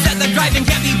ribs at the drive-in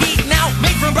can't be beat now.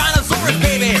 Made from brontosaurus,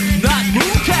 baby, not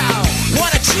moo cow.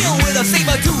 Wanna chill with a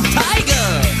saber-toothed tiger.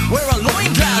 Wear a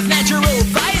loincloth, natural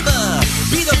fiber.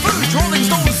 Be the first Rolling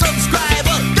Stone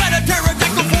subscriber. Got a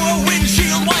pterodactyl for a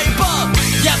windshield wiper.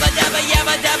 Yabba dabba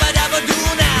yabba dabba dabba do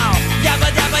now. Yabba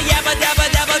dabba yabba dabba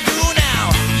dabba do now.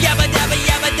 Yabba dabba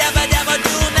yabba dabba dabba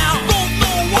do now. Don't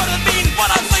know what it means, but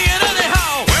I say it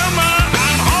anyhow. Wilma,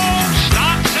 I'm home.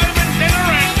 Stop serving dinner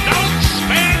and don't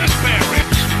spare the spare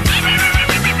ribs.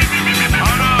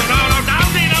 Oh, no, down,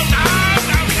 Dino,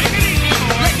 down, take it easy,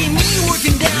 boy. Lucky me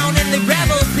working down in the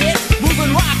gravel pit,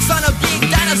 moving rocks on a big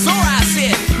dinosaur I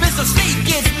sit. Mr. Snake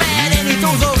gets mad and he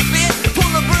throws a fit.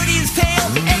 Pull a birdie's tail,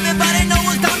 everybody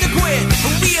knows it's time to quit.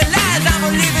 Realize I'm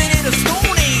living in a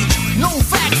stone age. No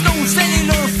fax, no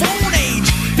cellular phone age.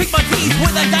 Pick my teeth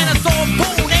with a dinosaur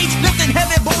bone age. Lifting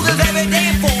heavy boulders every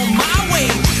day for my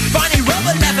wage. Bonnie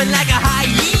Rubble laughing like a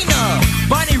hyena.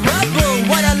 Bonnie Rubble,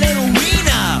 what a little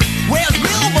wiener. Where's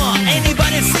Wilma?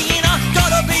 Anybody seen her?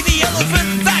 Got a baby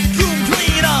elephant vacuum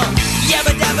cleaner.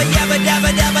 Yabba dabba yabba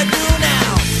dabba dabba do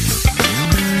now.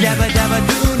 Yabba dabba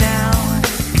do now.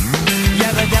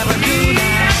 Yabba dabba do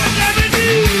now.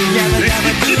 Yabba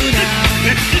dabba do now.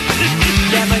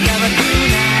 Yabba dabba do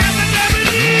now.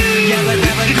 Yabba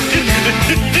dabba do now.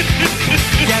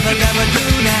 Yabba dabba do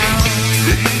now.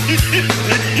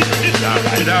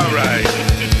 All right.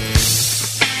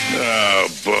 Oh,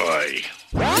 boy.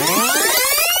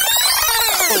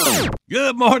 Good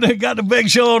Good morning. Got the Big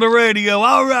Show on the radio.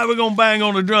 All right, we're going to bang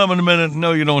on the drum in a minute.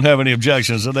 No, you don't have any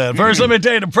objections to that. First, let me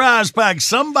tell you the prize pack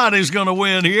somebody's going to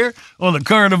win here on the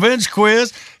current events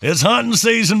quiz. It's hunting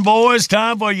season, boys.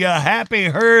 Time for your Happy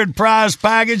Herd prize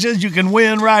packages you can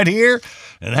win right here.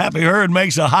 And Happy Herd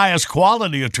makes the highest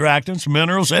quality attractants,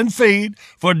 minerals, and feed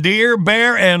for deer,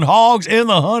 bear, and hogs in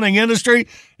the hunting industry.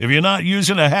 If you're not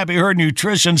using a Happy Herd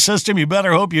nutrition system, you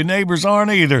better hope your neighbors aren't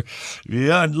either. If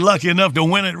you're lucky enough to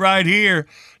win it right here,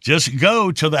 just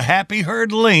go to the Happy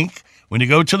Herd link. When you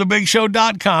go to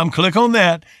thebigshow.com, click on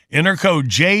that, enter code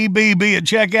JBB at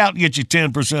checkout, get you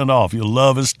 10% off. You'll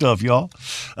love his stuff, y'all.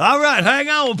 All right, hang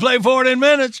on. We'll play for it in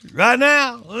minutes. Right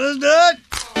now, let's do it.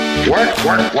 Work.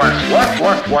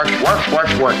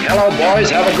 Hello,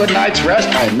 boys. Have a good night's rest.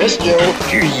 I missed you.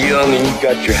 You're young and you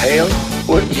got your hair.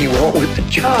 What do you want with the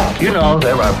job? You know,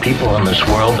 there are people in this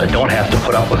world that don't have to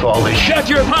put up with all this shit. Shut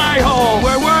your pie hole.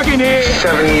 We're working here.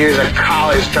 7 years of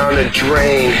college down the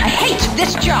drain. I hate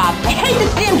this job. I hate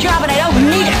this damn job and I don't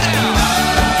need it.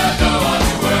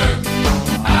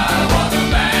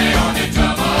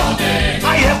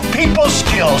 I have people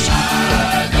skills.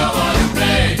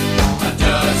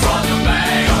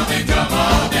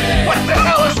 What the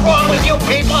hell is wrong with you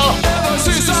people? Never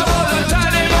see someone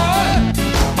tiny boy.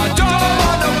 I don't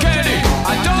want no candy.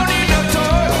 I don't need no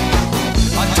toy.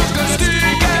 I took a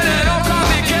stick and an old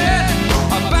coffee can.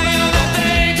 I bang on that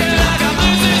thing till I got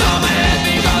bruises on my head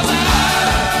because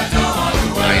I don't want to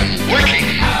work. I'm working.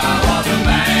 I want to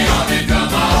bang on the drum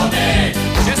all day.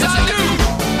 Yes, I do.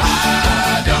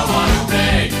 I don't want to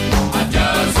play. I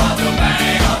just want to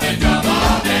bang on the drum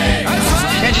all day.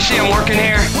 Can't you see I'm working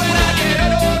here?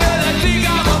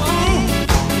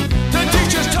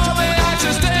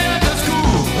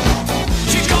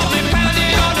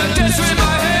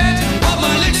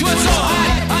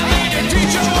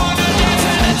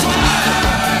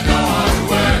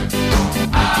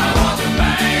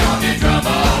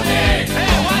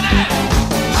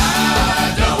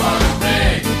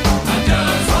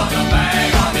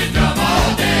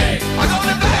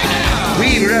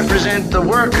 Represent the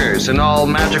workers in all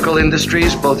magical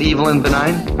industries, both evil and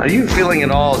benign. Are you feeling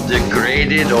at all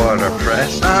degraded or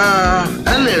oppressed?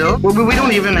 A little. Well, we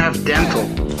don't even have dental.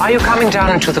 Are you coming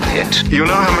down into the pit? You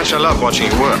know how much I love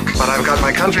watching you work, but I've got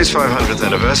my country's 500th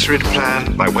anniversary to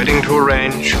plan, my wedding to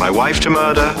arrange, my wife to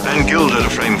murder, and Gilda to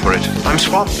frame for it. I'm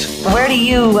swamped. Where do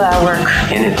you work?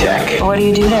 In a tech. What do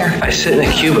you do there? I sit in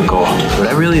a cubicle, but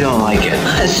I really don't like it.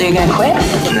 So you're gonna quit?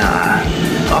 Nah,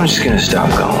 I'm just gonna stop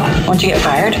going. Won't you get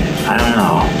fired? I don't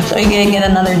know. So you're gonna get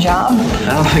another job?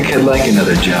 I don't think I'd like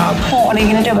another job. Well, what are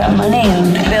you gonna do about money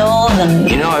and bills and...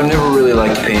 You know, I've never really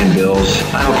liked paying bills.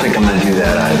 I don't think I'm gonna do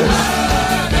that either.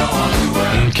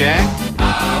 Okay.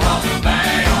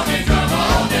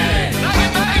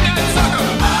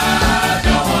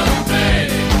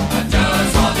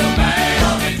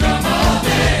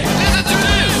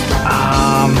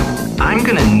 I'm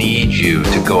gonna need you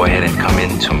to go ahead and come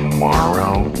in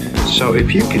tomorrow. So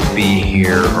if you could be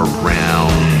here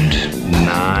around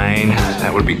 9,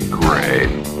 that would be great.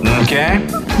 Okay?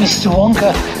 Mr.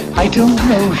 Wonka, I don't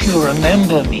know if you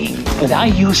remember me, but I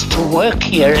used to work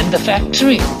here in the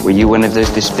factory. Were you one of those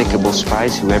despicable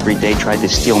spies who every day tried to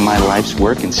steal my life's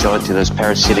work and sell it to those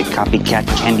parasitic copycat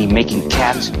candy-making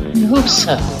cats? No,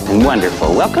 sir. And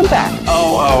wonderful. Welcome back.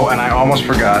 Oh, and I almost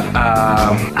forgot.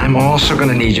 I'm also going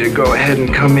to need you to go ahead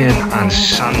and come in on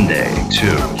Sunday,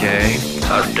 too, okay?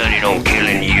 I studied on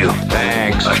killing you.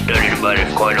 Thanks. I studied about it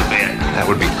quite a bit. That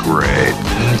would be great.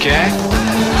 Okay?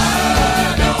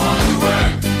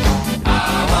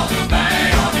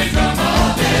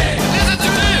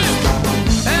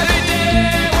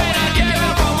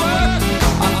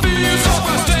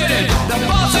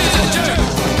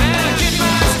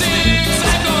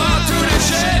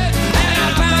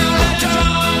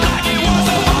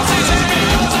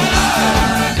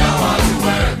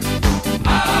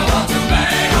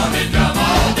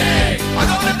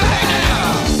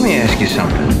 Let me ask you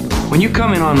something. When you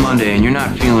come in on Monday and you're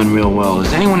not feeling real well,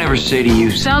 does anyone ever say to you,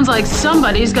 Sounds like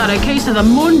somebody's got a case of the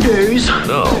Mondays.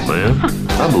 Oh, man.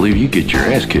 I believe you get your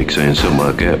ass kicked saying something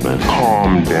like that, man.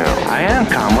 Calm down. I am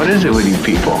calm. What is it with you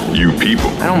people? You people.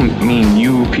 I don't mean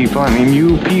you people. I mean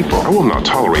you people. I will not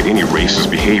tolerate any racist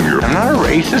behavior. I'm not a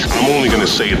racist. I'm only going to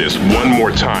say this one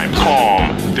more time.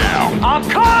 Calm down. I'm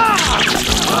calm!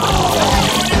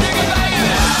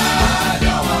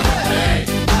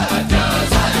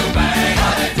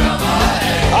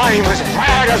 I'm as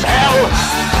mad as hell,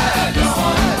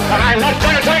 and I'm not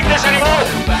going to take this anymore.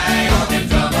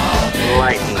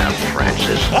 Lighten up,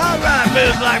 Francis. All right,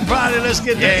 Biz Like Friday, let's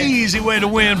get the easy way to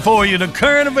win for you. The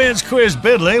current events quiz.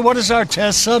 Bidley, what is our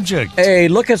test subject? A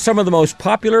look at some of the most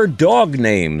popular dog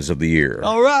names of the year.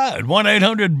 All right,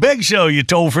 1-800-BIG-SHOW, your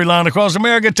toll-free line across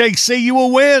America. Take C, you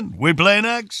will win. We play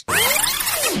next.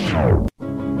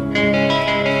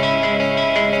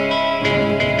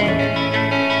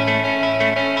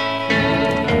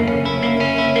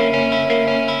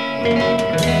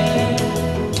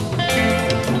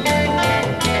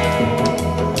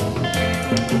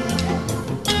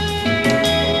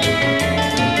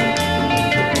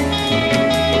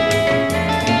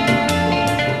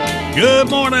 Good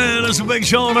morning. It's a Big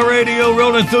Show on the radio,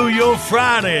 rolling through your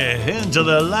Friday into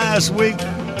the last week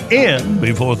in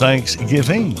before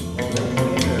Thanksgiving.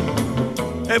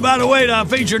 Hey, by the way, our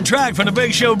featured track from the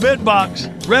Big Show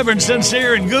Bitbox, Reverend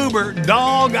Sincere and Goober,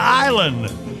 Dog Island.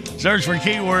 Search for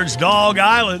keywords Dog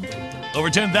Island.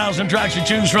 Over 10,000 tracks to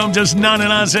choose from, just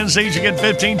 99 cents each. You get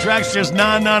 15 tracks, just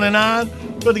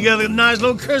 $9.99. Put together a nice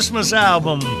little Christmas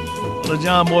album. The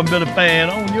John Boy and Billy fan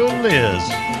on your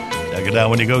list. Check it out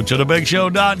when you go to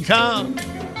thebigshow.com.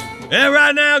 And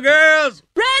right now, girls.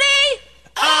 Ready?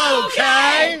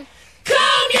 Okay.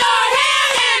 Comb your hair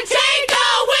and take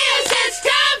the whiz. It's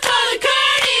time for the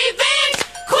current events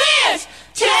quiz.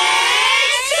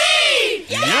 Take C.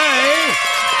 Yay!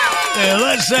 And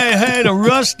let's say hey to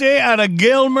Rusty out of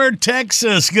Gilmer,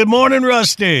 Texas. Good morning,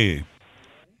 Rusty.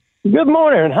 Good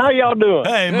morning. How y'all doing?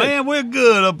 Hey, man, we're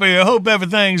good up here. Hope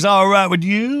everything's all right with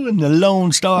you in the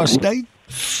Lone Star State.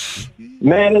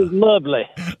 Man, it's lovely.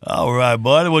 All right,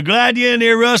 buddy. We're glad you're in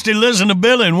here, Rusty. Listen to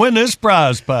Billy and win this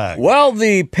prize pack. Well,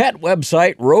 the pet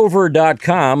website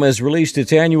Rover.com has released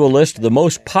its annual list of the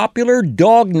most popular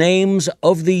dog names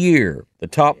of the year. The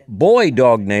top boy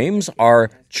dog names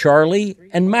are Charlie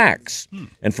and Max.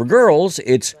 And for girls,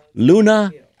 it's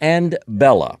Luna and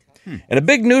Bella. And a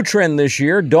big new trend this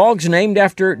year, dogs named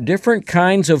after different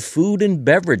kinds of food and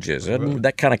beverages.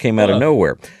 That kind of came out of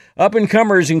nowhere.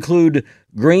 Up-and-comers include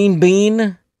green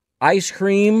bean, ice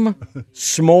cream,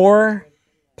 s'more,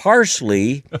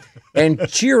 parsley, and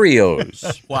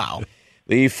Cheerios. Wow.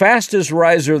 The fastest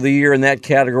riser of the year in that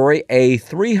category, a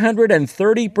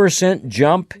 330%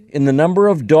 jump in the number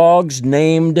of dogs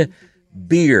named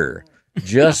Beer.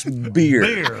 Just beer.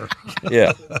 Beer.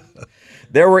 Yeah.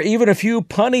 There were even a few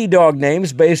punny dog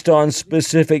names based on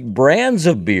specific brands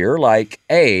of beer, like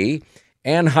A,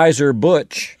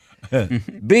 Anheuser-Busch,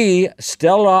 B,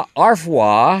 Stella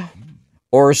Artois,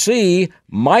 or C,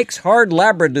 Mike's Hard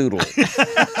Labradoodle.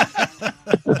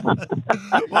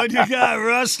 What you got,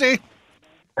 Rusty?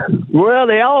 Well,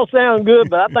 they all sound good,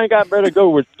 but I think I better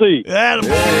go with C. There you go.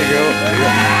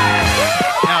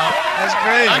 Now, that's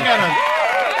crazy. I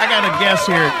got to guess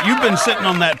here. You've been sitting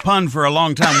on that pun for a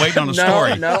long time waiting on a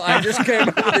story. No, I just came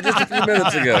up with it just a few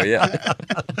minutes ago, yeah.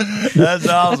 That's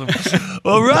awesome.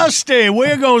 Well, Rusty,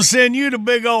 we're going to send you the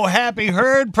big old Happy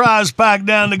Herd prize pack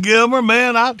down to Gilmer.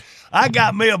 Man, I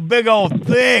got me a big old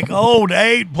thick old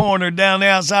 8-pointer down the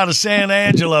outside of San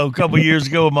Angelo a couple years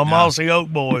ago with my Mossy Oak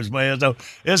boys, man. So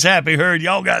it's Happy Herd.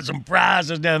 Y'all got some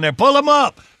prizes down there. Pull them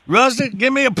up. Rusty,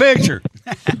 give me a picture.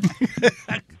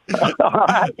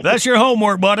 That's your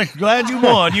homework, buddy. Glad you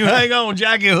won. You hang on,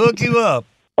 Jackie. Hook you up.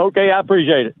 Okay, I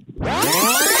appreciate it.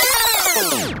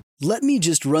 Let me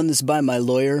just run this by my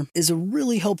lawyer is a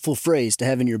really helpful phrase to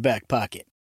have in your back pocket.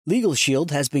 Legal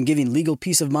Shield has been giving legal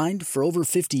peace of mind for over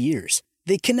 50 years.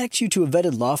 They connect you to a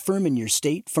vetted law firm in your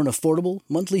state for an affordable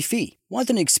monthly fee. Want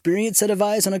an experienced set of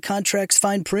eyes on a contract's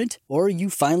fine print? Or you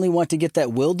finally want to get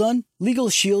that will done? Legal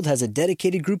Shield has a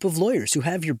dedicated group of lawyers who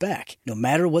have your back, no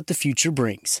matter what the future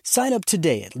brings. Sign up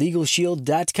today at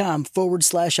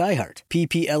LegalShield.com/iHeart.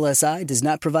 PPLSI does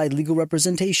not provide legal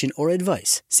representation or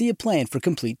advice. See a plan for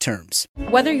complete terms.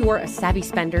 Whether you're a savvy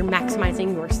spender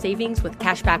maximizing your savings with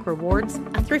cashback rewards,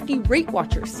 a thrifty rate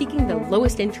watcher seeking the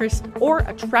lowest interest, or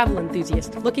a travel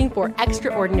enthusiast looking for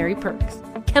extraordinary perks,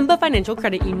 Kemba Financial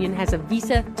Credit Union has a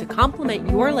visa to complement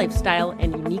your lifestyle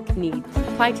and unique needs.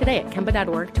 Apply today at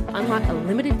Kemba.org to unlock a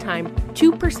limited time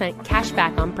 2% cash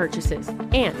back on purchases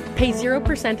and pay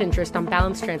 0% interest on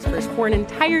balance transfers for an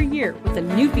entire year with a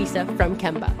new visa from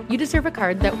Kemba. You deserve a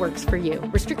card that works for you.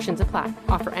 Restrictions apply.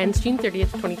 Offer ends June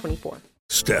 30th, 2024.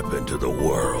 Step into the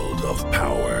world of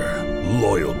power,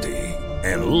 loyalty,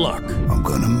 and luck. I'm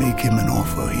gonna make him an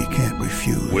offer he can't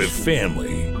refuse. With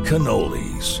family,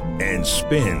 cannolis, and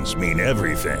spins mean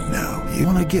everything. Now, you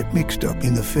wanna get mixed up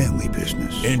in the family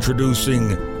business. Introducing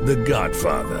The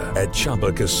Godfather at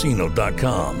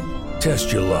ChumbaCasino.com.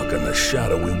 Test your luck in the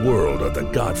shadowy world of The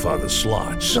Godfather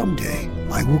slot. Someday,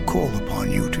 I will call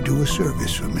upon you to do a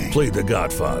service for me. Play The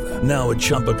Godfather, now at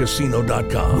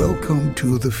ChumbaCasino.com. Welcome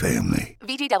to the family.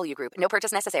 VGW Group. No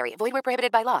purchase necessary. Void where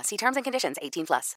prohibited by law. See terms and conditions. 18+.